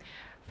 So,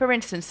 for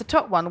instance, the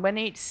top one, when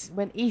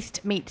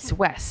East Meets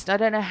West. I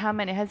don't know how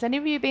many. Has any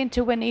of you been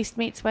to When East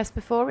Meets West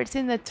before? It's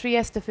in the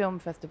Trieste Film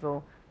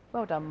Festival.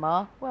 Well done,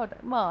 Mar. Well done,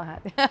 Mar.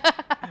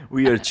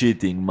 We are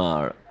cheating,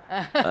 Mar.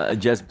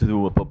 Just to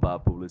do a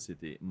pop-up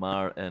publicity.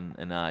 Mar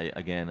and I,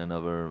 again,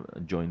 another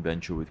joint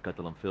venture with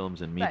Catalan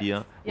Films and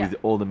Media, yeah. with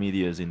all the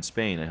medias in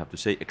Spain, I have to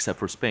say, except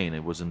for Spain.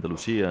 It was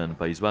Andalusia and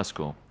País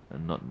Vasco.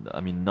 And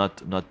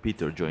not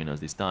Peter joined us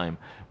this time.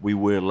 We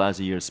were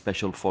last year's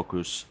special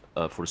focus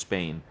for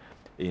Spain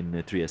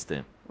in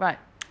Trieste. Right.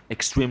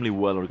 Extremely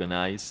well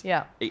organized.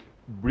 Yeah.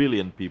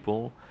 Brilliant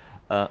people.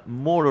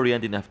 More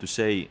oriented, I have to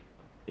say,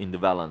 in the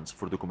balance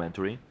for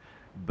documentary.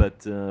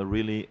 But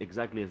really,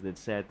 exactly as they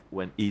said,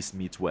 when East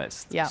meets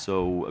West. Yeah.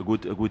 So a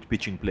good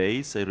pitching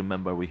place. I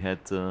remember we had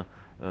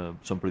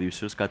some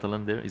producers,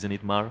 Catalan there, isn't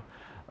it, Mar?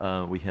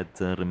 We had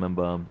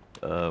remember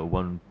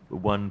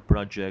one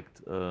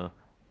project,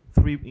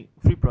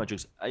 three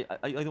projects. I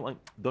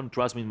don't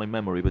trust me in my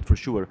memory, but for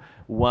sure,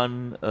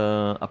 one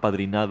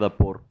apadrinada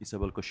por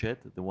Isabel Cochet,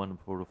 the one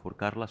for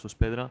Carla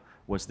Sospedra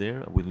was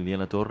there with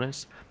Liliana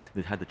Torres.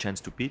 That had the chance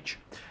to pitch.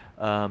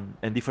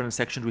 And different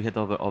sections we had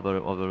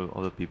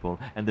other people,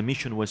 and the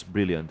mission was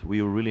brilliant.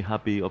 We were really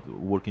happy of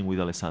working with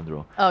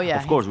Alessandro. Oh yeah,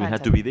 of course we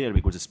had to be there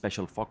because it's a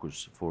special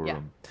focus for,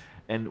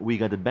 and we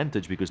got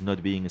advantage because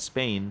not being in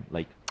Spain,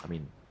 like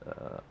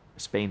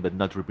Spain, but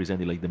not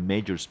representing like the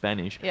major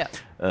Spanish. Yeah.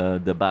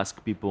 The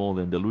Basque people,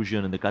 the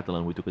Andalusian, and the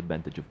Catalan, we took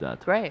advantage of that.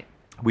 Great.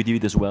 We did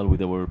it as well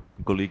with our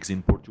colleagues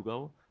in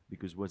Portugal,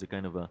 because it was a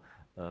kind of a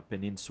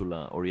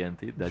peninsula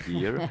oriented that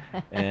year.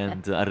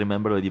 And I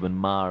remember that even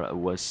Mar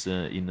was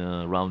in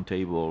a round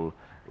table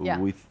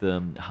with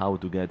how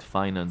to get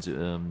finance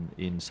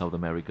in South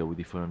America with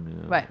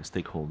different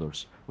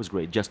stakeholders. It was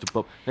great. Just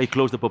to I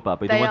close the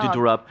pop-up. I don't want to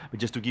interrupt, but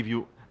just to give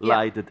you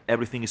light that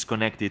everything is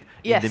connected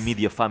in the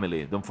media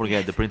family. Don't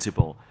forget the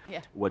principle.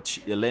 What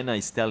Helena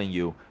is telling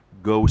you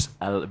goes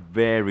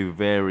very,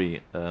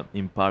 very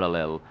in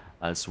parallel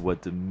as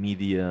what the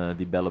media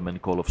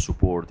development call of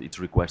support it's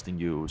requesting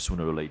you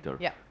sooner or later.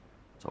 Yeah.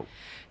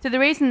 So the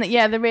reason that,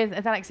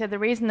 as Alex said, the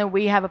reason that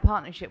we have a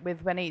partnership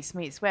with When East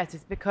Meets West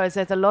is because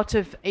there's a lot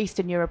of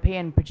Eastern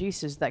European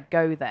producers that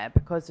go there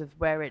because of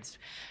where it's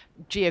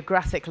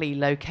geographically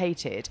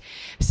located.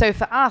 So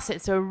for us,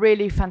 it's a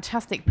really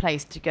fantastic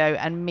place to go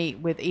and meet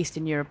with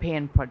Eastern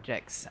European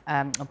projects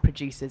or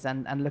producers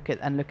and look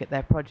at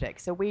their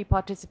projects. So we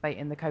participate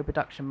in the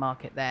co-production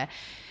market there.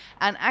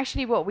 And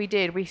actually what we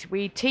did,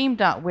 we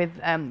teamed up with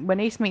When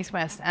East Meets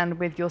West and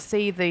with, you'll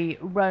see, the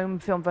Rome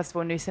Film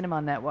Festival New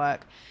Cinema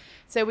Network.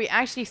 So we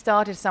actually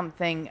started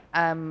something,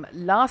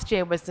 last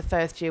year was the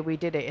first year we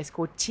did it. It's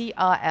called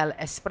TRL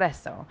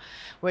Espresso,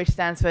 which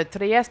stands for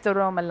Trieste,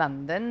 Roma,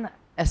 London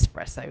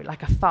Espresso,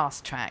 like a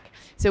fast track.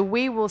 So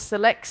we will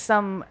select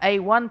some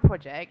A1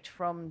 project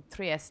from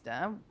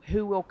Trieste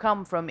who will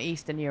come from an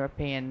Eastern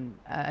European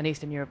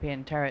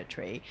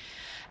territory,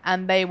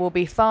 and they will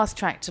be fast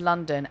tracked to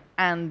London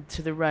and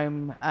to the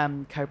Rome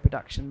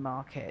co-production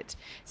market.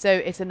 So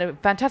it's a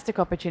fantastic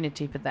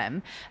opportunity for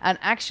them. And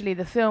actually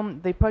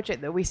the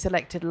project that we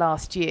selected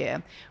last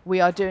year,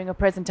 we are doing a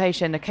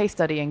presentation, a case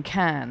study in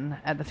Cannes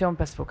at the film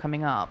festival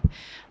coming up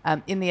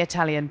in the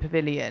Italian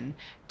pavilion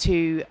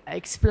to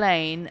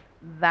explain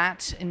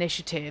that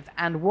initiative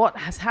and what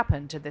has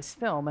happened to this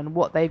film and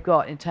what they've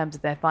got in terms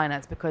of their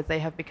finance, because they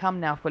have become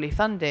now fully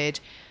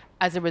funded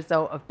as a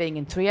result of being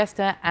in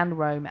Trieste and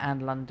Rome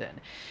and London.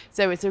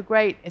 So it's a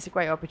great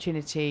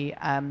opportunity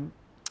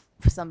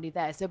for somebody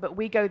there. So, but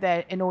we go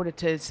there in order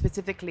to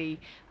specifically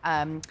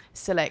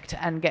select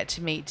and get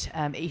to meet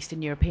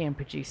Eastern European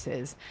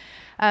producers.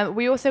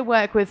 We also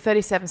work with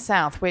 37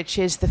 South, which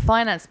is the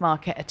finance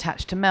market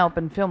attached to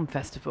Melbourne Film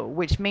Festival,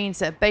 which means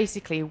that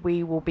basically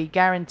we will be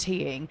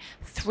guaranteeing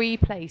 3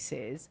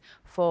 places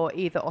for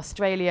either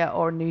Australia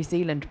or New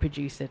Zealand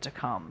producer to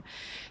come.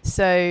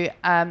 So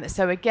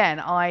so again,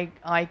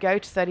 I go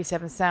to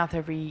 37 South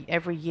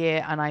every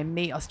year and I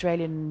meet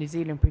Australian and New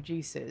Zealand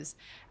producers,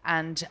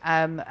 and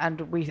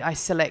I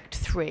select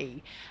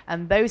 3,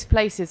 and those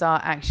places are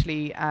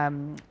actually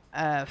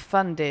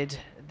funded,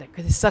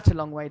 because it's such a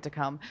long way to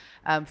come,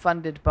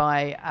 funded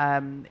by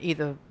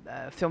either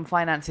film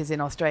finances in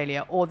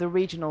Australia or the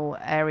regional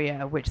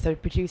area which the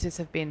producers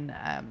have been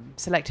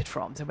selected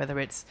from. So whether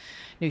it's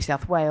New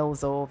South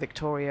Wales or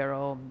Victoria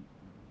or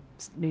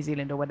New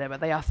Zealand or whatever,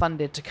 they are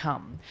funded to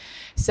come.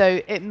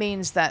 So it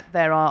means that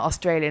there are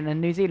Australian and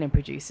New Zealand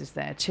producers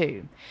there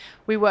too.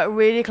 We work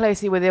really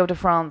closely with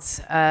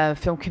Ile-de-France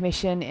Film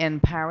Commission in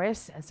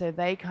Paris, and so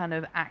they kind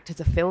of act as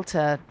a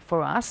filter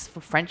for us,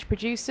 for French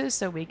producers.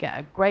 So we get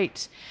a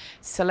great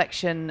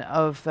selection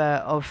of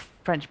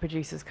French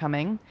producers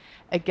coming.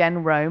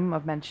 Again, Rome,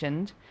 I've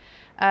mentioned.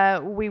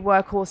 We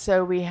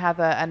have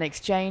an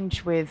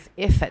exchange with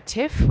IF at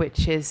TIFF,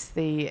 which is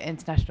the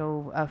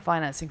International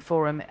Financing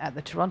Forum at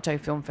the Toronto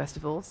Film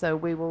Festival. So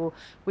we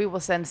will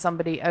send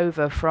somebody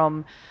over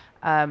from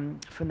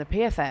from the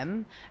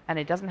PFM, and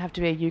it doesn't have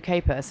to be a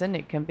UK person,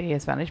 it can be a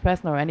Spanish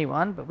person or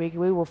anyone, but we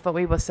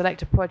will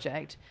select a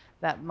project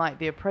that might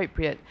be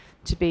appropriate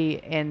to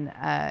be in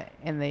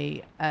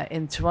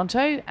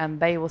Toronto, and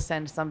they will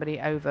send somebody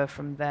over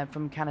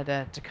from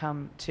Canada to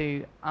come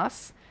to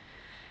us.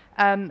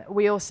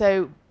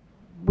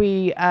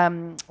 We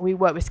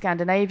work with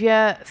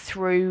Scandinavia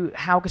through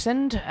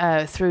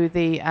Haugesund, through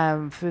the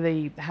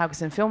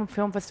Haugesund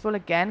Film Festival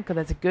again, because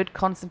there's a good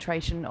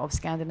concentration of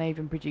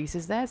Scandinavian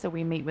producers there, so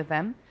we meet with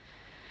them.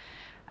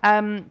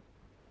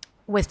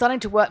 We're starting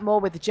to work more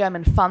with the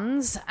German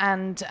funds,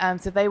 and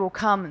so they will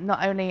come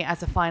not only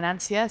as a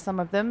financier, some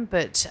of them,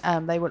 but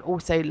they will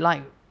also,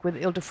 like with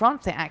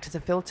Ile-de-France, they act as a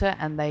filter,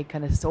 and they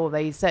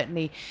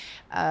certainly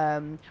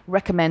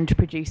recommend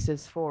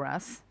producers for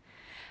us.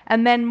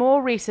 And then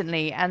more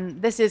recently,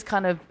 and this is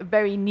kind of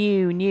very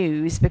new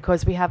news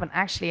because we haven't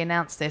actually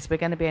announced this, we're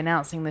going to be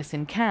announcing this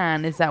in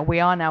Cannes, is that we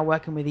are now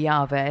working with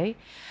IAVE,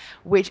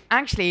 which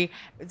actually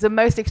is the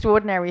most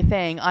extraordinary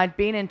thing. I'd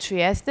been in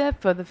Trieste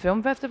for the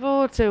film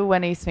festival to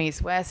When East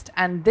Meets West,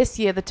 and this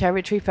year the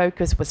territory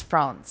focus was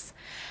France.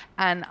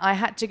 And I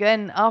had to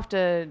then,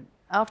 after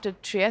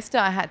Trieste,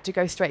 I had to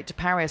go straight to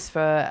Paris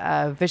for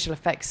a visual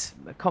effects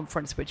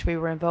conference, which we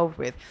were involved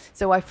with.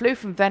 So I flew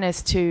from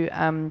Venice to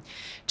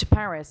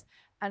Paris,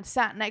 and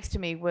sat next to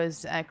me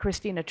was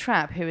Christina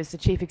Trapp, who is the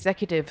chief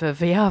executive of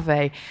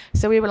IAVE.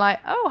 So we were like,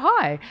 oh,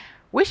 hi.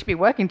 We should be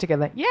working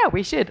together. Yeah,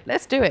 we should.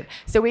 Let's do it.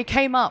 So we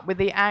came up with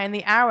in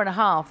the hour and a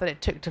half that it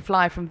took to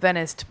fly from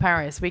Venice to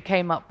Paris, we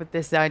came up with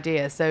this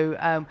idea.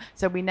 So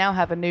we now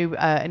have a new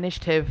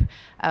initiative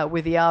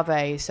with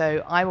IAVE.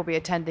 So I will be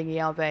attending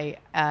IAVE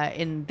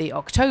in the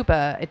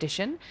October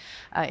edition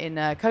in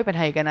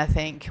Copenhagen, I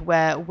think,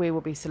 where we will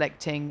be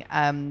selecting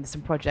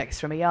some projects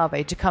from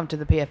IAVE to come to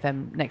the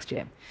PFM next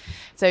year.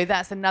 So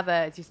that's another,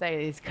 as you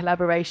say, is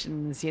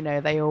collaborations, you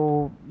know, they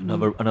all...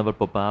 Another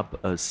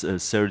pop-up,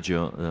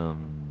 Sergio,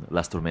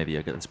 l'Astor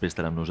Media, que després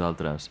estarà amb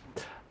nosaltres,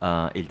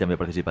 ell també ha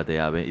participat a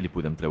IAVE i li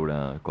podem treure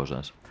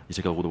coses. I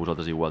sé que algú de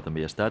vosaltres igual també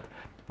hi ha estat,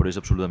 però és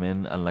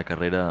absolutament en la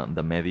carrera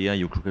de mèdia,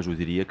 jo crec que us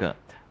diria que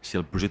si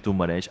el projecte ho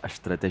mereix,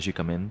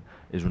 estratègicament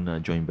és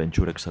una joint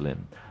venture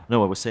excel·lent.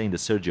 No, I was saying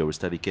the Sergio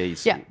study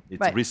case,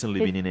 it's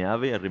recently been in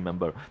IAVE, I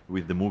remember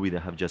with the movie they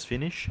have just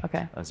finished,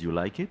 As You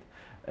Like It.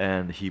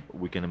 And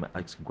we can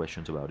ask some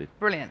questions about it.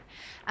 Brilliant,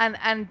 and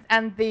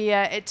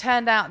it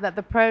turned out that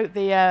the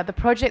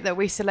project that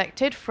we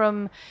selected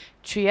from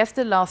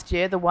Trieste last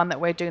year, the one that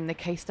we're doing the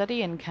case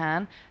study in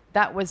Cannes,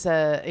 that was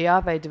a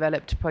IAVE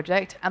developed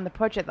project, and the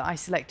project that I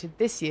selected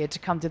this year to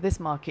come to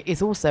this market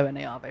is also an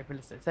IAVE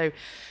project. So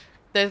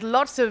there's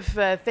lots of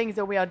things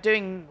that we are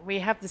doing. We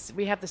have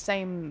the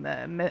same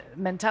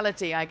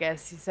mentality, I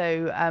guess.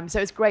 So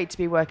it's great to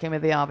be working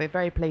with IAVE.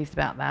 Very pleased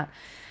about that.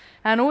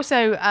 And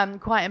also,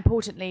 quite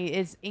importantly,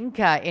 is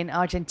Inca in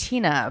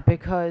Argentina,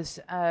 because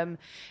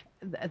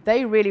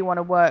they really want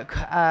to work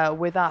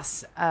with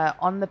us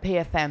on the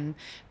PFM,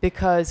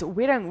 because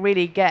we don't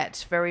really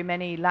get very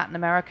many Latin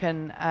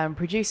American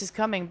producers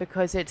coming,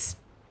 because it's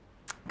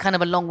kind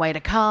of a long way to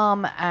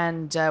come,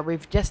 and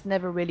we've just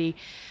never really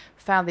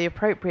found the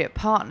appropriate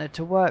partner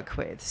to work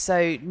with.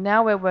 So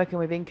now we're working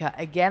with Inca.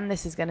 Again,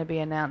 this is going to be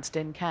announced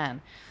in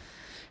Cannes.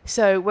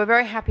 So we're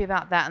very happy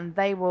about that, and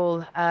they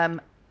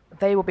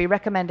will be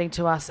recommending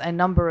to us a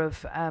number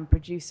of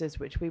producers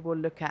which we will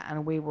look at,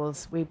 and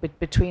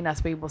between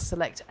us we will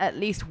select at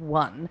least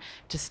one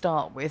to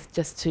start with,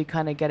 just to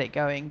kind of get it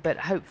going. But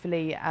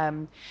hopefully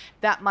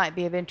that might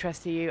be of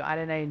interest to you. I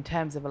don't know, in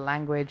terms of a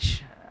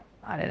language,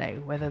 I don't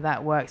know whether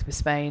that works for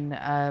Spain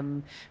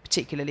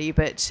particularly,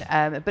 but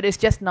it's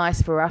just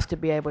nice for us to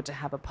be able to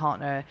have a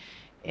partner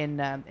in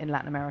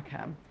Latin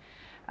America.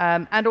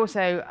 And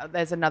also,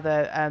 there's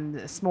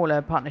another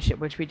smaller partnership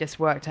which we just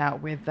worked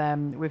out with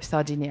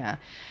Sardinia,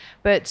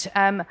 but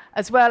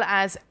as well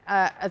as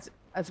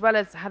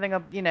having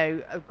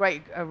a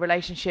great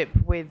relationship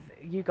with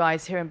you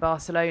guys here in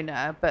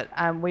Barcelona, but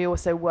we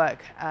also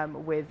work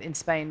in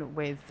Spain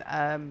with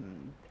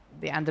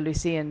the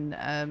Andalusian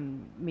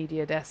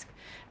media desk,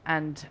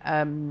 and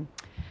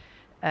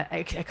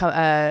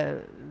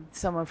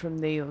someone from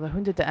the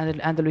Junta de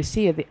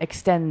Andalucía, the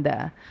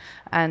Extender,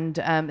 and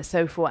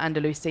so for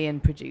Andalusian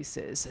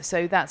producers.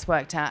 So that's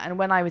worked out. And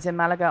when I was in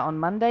Malaga on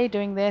Monday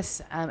doing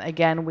this,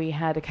 again, we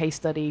had a case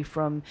study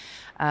from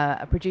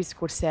a producer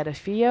called Sarah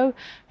Fio,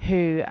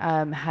 who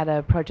had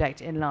a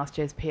project in last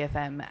year's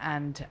PFM,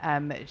 and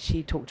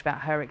she talked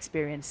about her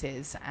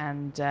experiences,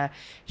 and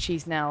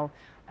she's now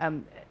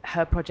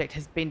her project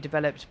has been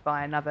developed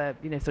by another,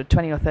 sort of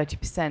 20 or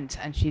 30%,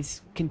 and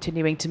she's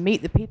continuing to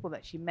meet the people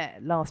that she met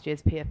at last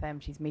year's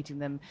PFM. She's meeting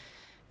them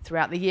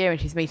throughout the year, and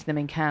she's meeting them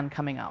in Cannes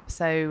coming up.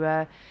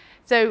 So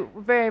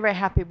very, very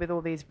happy with all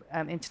these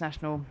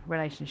international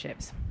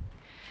relationships.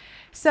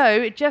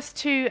 So just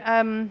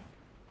to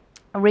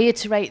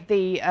reiterate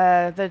the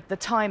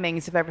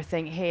timings of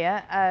everything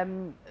here,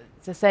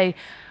 to say,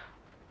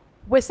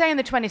 we're saying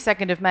the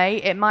 22nd of May.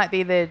 It might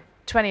be the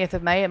 20th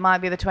of May, it might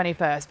be the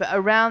 21st, but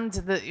around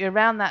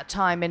that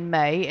time in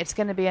May, it's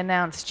going to be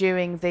announced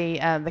during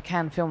the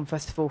Cannes Film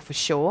Festival for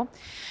sure.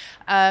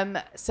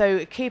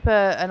 So keep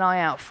an eye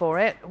out for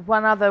it.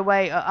 One other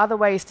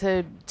ways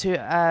to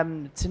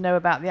know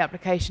about the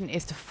application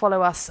is to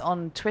follow us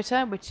on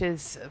Twitter, which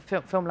is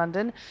Film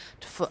London,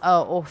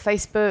 or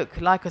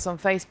Facebook, like us on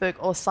Facebook,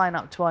 or sign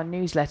up to our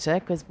newsletter,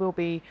 because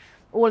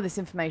all of this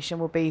information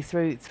will be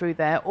through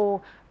there, or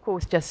of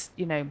course just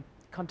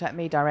contact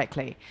me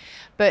directly.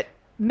 But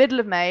middle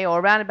of May, or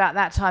around about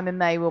that time in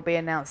May, we'll be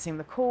announcing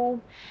the call.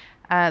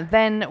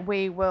 Then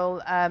we will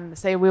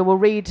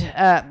wait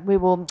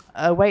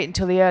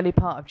until the early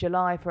part of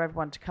July for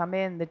everyone to come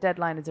in. The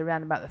deadline is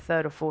around about the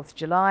 3rd or 4th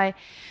July.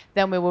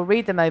 Then we will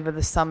read them over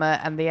the summer,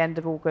 and the end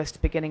of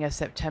August, beginning of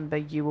September,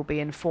 you will be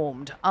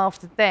informed.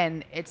 After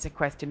then, it's a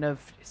question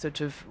of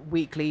sort of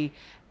weekly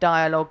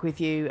dialogue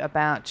with you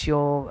about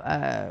your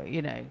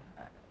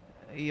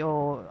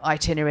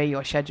itinerary,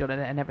 your schedule,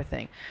 and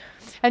everything.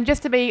 And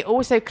just to be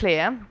also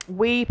clear,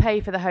 we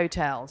pay for the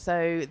hotel.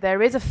 So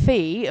there is a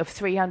fee of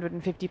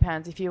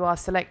 £350. If you are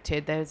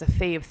selected, there's a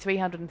fee of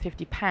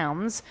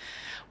 £350,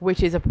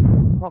 which is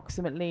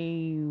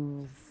approximately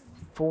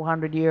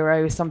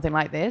 €400, something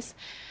like this.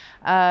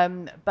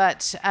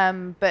 But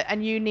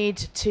you need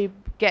to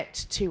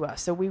get to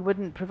us. So we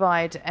wouldn't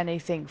provide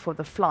anything for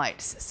the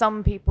flights.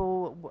 Some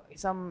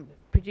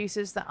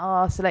producers that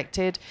are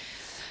selected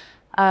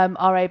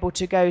are able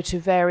to go to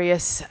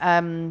various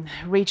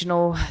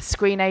regional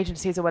screen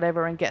agencies or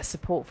whatever and get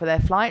support for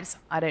their flights.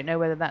 I don't know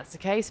whether that's the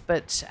case,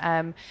 but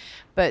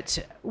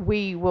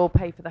we will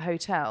pay for the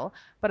hotel.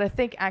 But I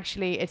think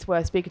actually it's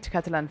worth speaking to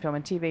Catalan Film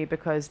TV,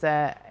 because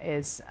there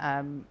is,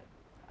 I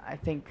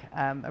think,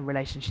 a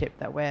relationship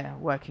that we're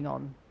working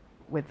on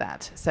with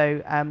that.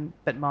 So,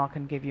 but Mark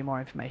can give you more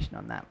information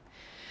on that.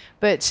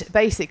 But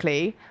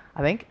basically,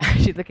 I think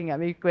she's looking at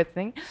me with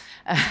me.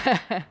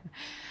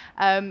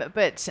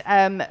 But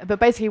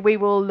basically, we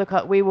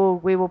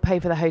will pay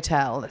for the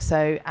hotel.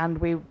 So, and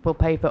we will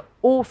pay for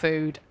all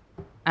food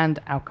and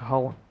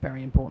alcohol.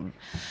 Very important.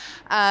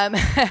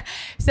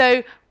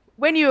 So,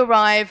 when you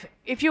arrive,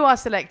 if you are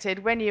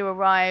selected, when you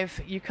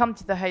arrive, you come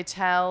to the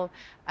hotel.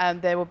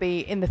 There will be,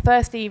 in the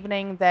first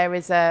evening, there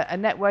is a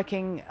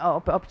networking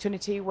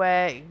opportunity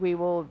where we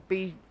will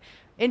be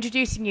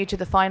introducing you to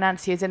the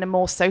financiers in a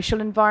more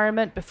social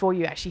environment before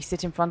you actually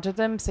sit in front of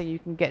them, so you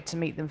can get to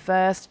meet them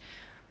first.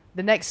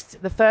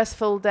 The first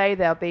full day,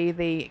 there'll be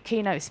the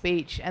keynote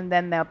speech, and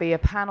then there'll be a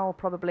panel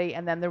probably,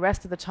 and then the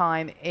rest of the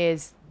time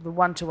is the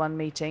one-to-one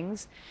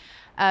meetings.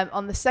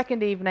 On the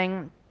second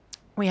evening,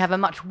 we have a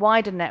much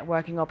wider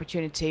networking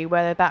opportunity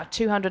where about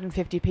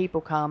 250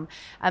 people come,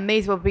 and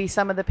these will be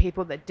some of the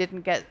people that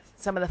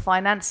some of the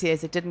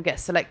financiers that didn't get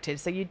selected.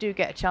 So you do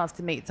get a chance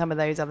to meet some of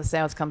those other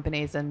sales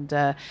companies and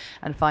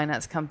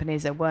finance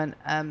companies that weren't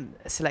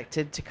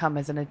selected to come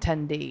as an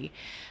attendee.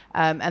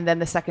 And then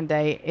the second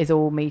day is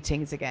all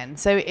meetings again.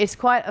 So it's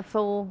quite a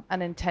full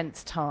and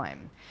intense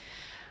time.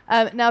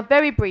 Now,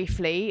 very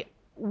briefly,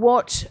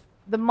 what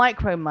the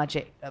micro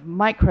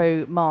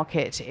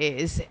market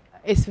is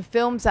for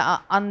films that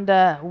are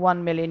under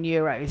 €1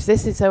 million.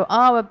 So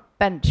our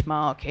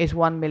benchmark is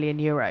 €1 million.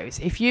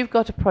 If you've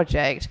got a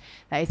project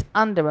that is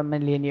under €1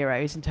 million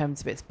in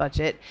terms of its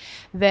budget,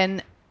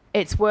 then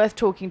it's worth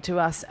talking to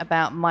us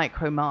about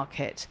micro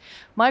market.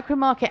 Micro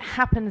market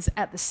happens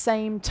at the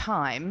same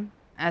time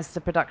as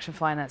the production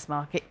finance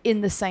market,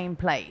 in the same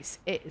place.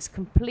 It is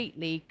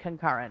completely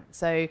concurrent.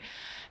 So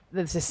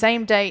there's the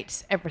same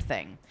dates,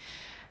 everything.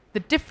 The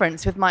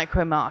difference with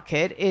micro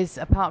market is,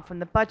 apart from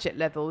the budget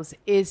levels,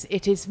 is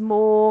it is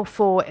more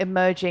for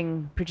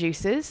emerging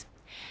producers,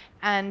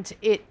 and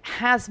it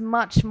has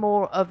much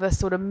more of a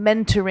sort of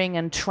mentoring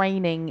and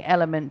training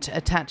element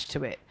attached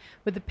to it.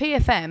 With the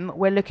PFM,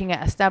 we're looking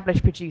at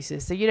established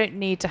producers, so you don't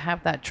need to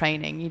have that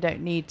training, you don't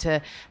need to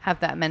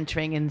have that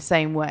mentoring in the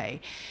same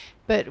way.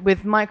 But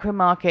with micro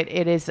market,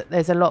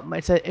 there's a lot more.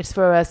 It's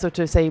for a sort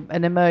of, say,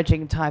 an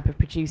emerging type of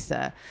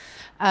producer.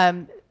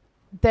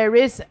 There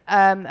is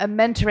a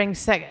mentoring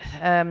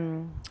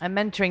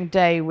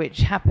day which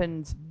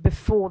happens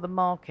before the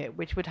market,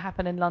 which would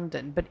happen in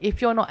London. But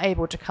if you're not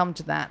able to come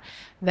to that,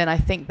 then I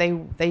think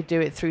they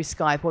do it through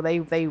Skype, or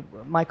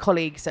my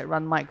colleagues that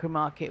run micro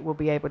market will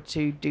be able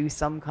to do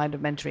some kind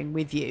of mentoring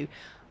with you,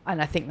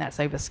 and I think that's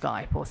over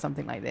Skype or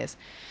something like this.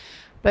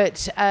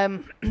 But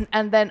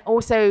and then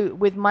also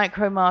with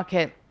micro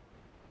market,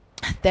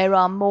 there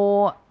are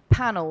more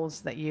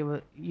panels that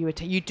you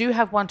do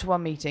have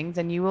one-to-one meetings,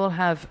 and you will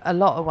have a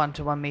lot of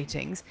one-to-one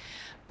meetings,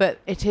 but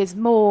it is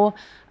more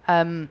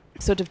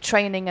sort of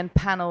training and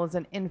panels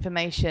and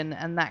information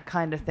and that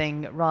kind of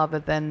thing, rather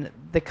than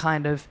the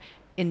kind of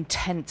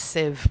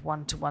intensive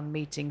one-to-one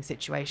meeting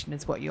situation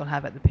is what you'll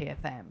have at the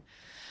PFM.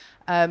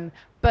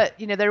 But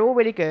they're all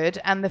really good,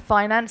 and the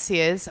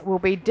financiers will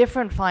be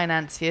different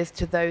financiers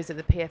to those at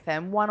the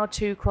PFM. One or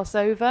two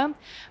crossover,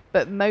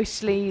 but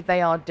mostly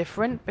they are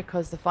different,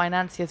 because the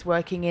financiers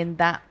working in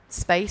that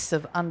space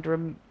of under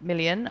 $1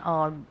 million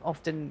are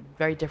often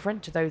very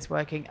different to those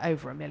working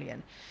over $1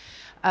 million.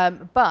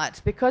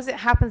 But because it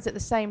happens at the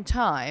same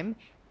time,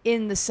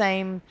 in the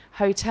same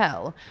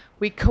hotel,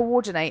 we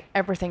coordinate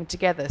everything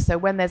together. So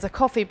when there's a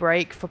coffee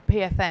break for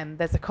PFM,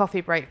 there's a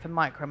coffee break for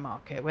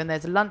micromarket. When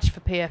there's a lunch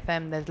for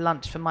PFM, there's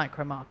lunch for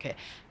micromarket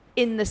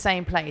in the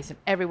same place, and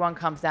everyone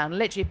comes down.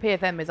 Literally,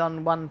 PFM is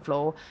on one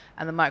floor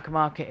and the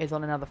micromarket is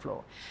on another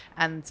floor.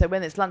 And so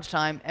when it's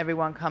lunchtime,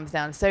 everyone comes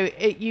down. So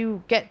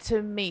you get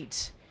to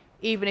meet,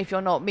 even if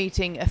you're not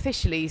meeting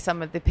officially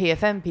some of the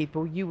PFM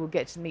people, you will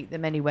get to meet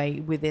them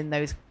anyway within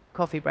those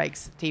coffee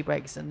breaks, tea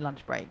breaks and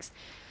lunch breaks.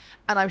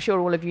 And I'm sure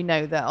all of you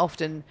know that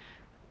often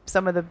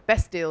some of the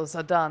best deals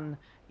are done,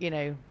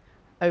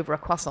 over a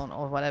croissant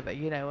or whatever.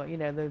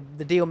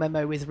 The deal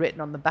memo is written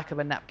on the back of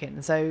a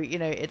napkin. So,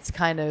 it's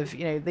kind of,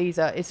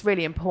 it's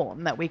really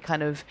important that we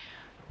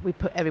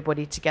put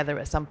everybody together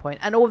at some point.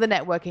 And all the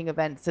networking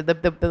events, so the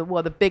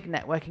big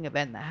networking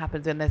event that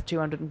happens when there's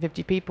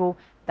 250 people,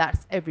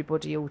 that's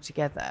everybody all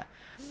together.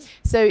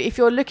 So if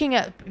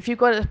you've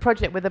got a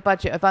project with a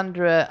budget of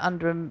under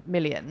a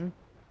million,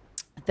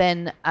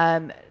 then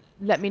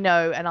let me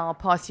know and I'll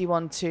pass you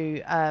on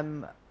to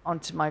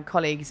my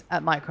colleagues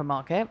at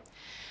Micromarket.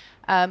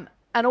 And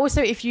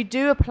also, if you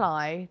do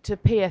apply to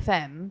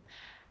PFM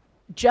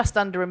just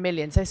under a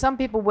million, so some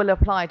people will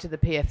apply to the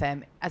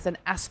PFM as an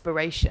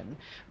aspiration,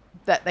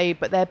 but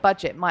their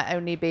budget might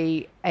only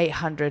be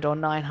 800 or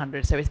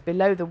 900, so it's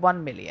below the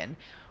 1 million.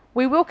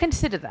 We will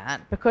consider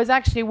that, because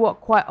actually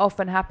what quite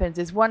often happens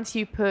is once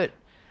you put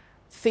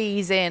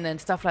fees in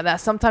and stuff like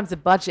that, sometimes the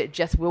budget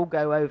just will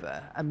go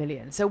over a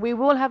million. So we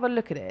will have a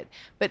look at it.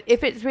 But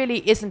if it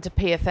really isn't a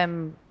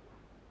PFM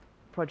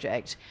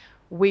project,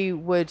 we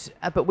would,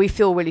 but we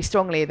feel really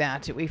strongly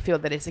about it. We feel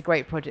that it's a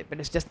great project, but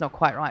it's just not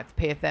quite right for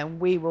PFM.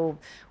 We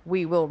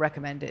will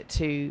recommend it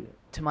to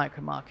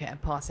Micromarket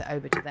and pass it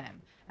over to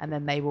them, and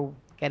then they will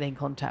get in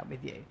contact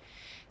with you.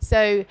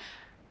 So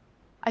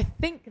I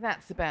think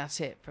that's about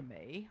it from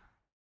me.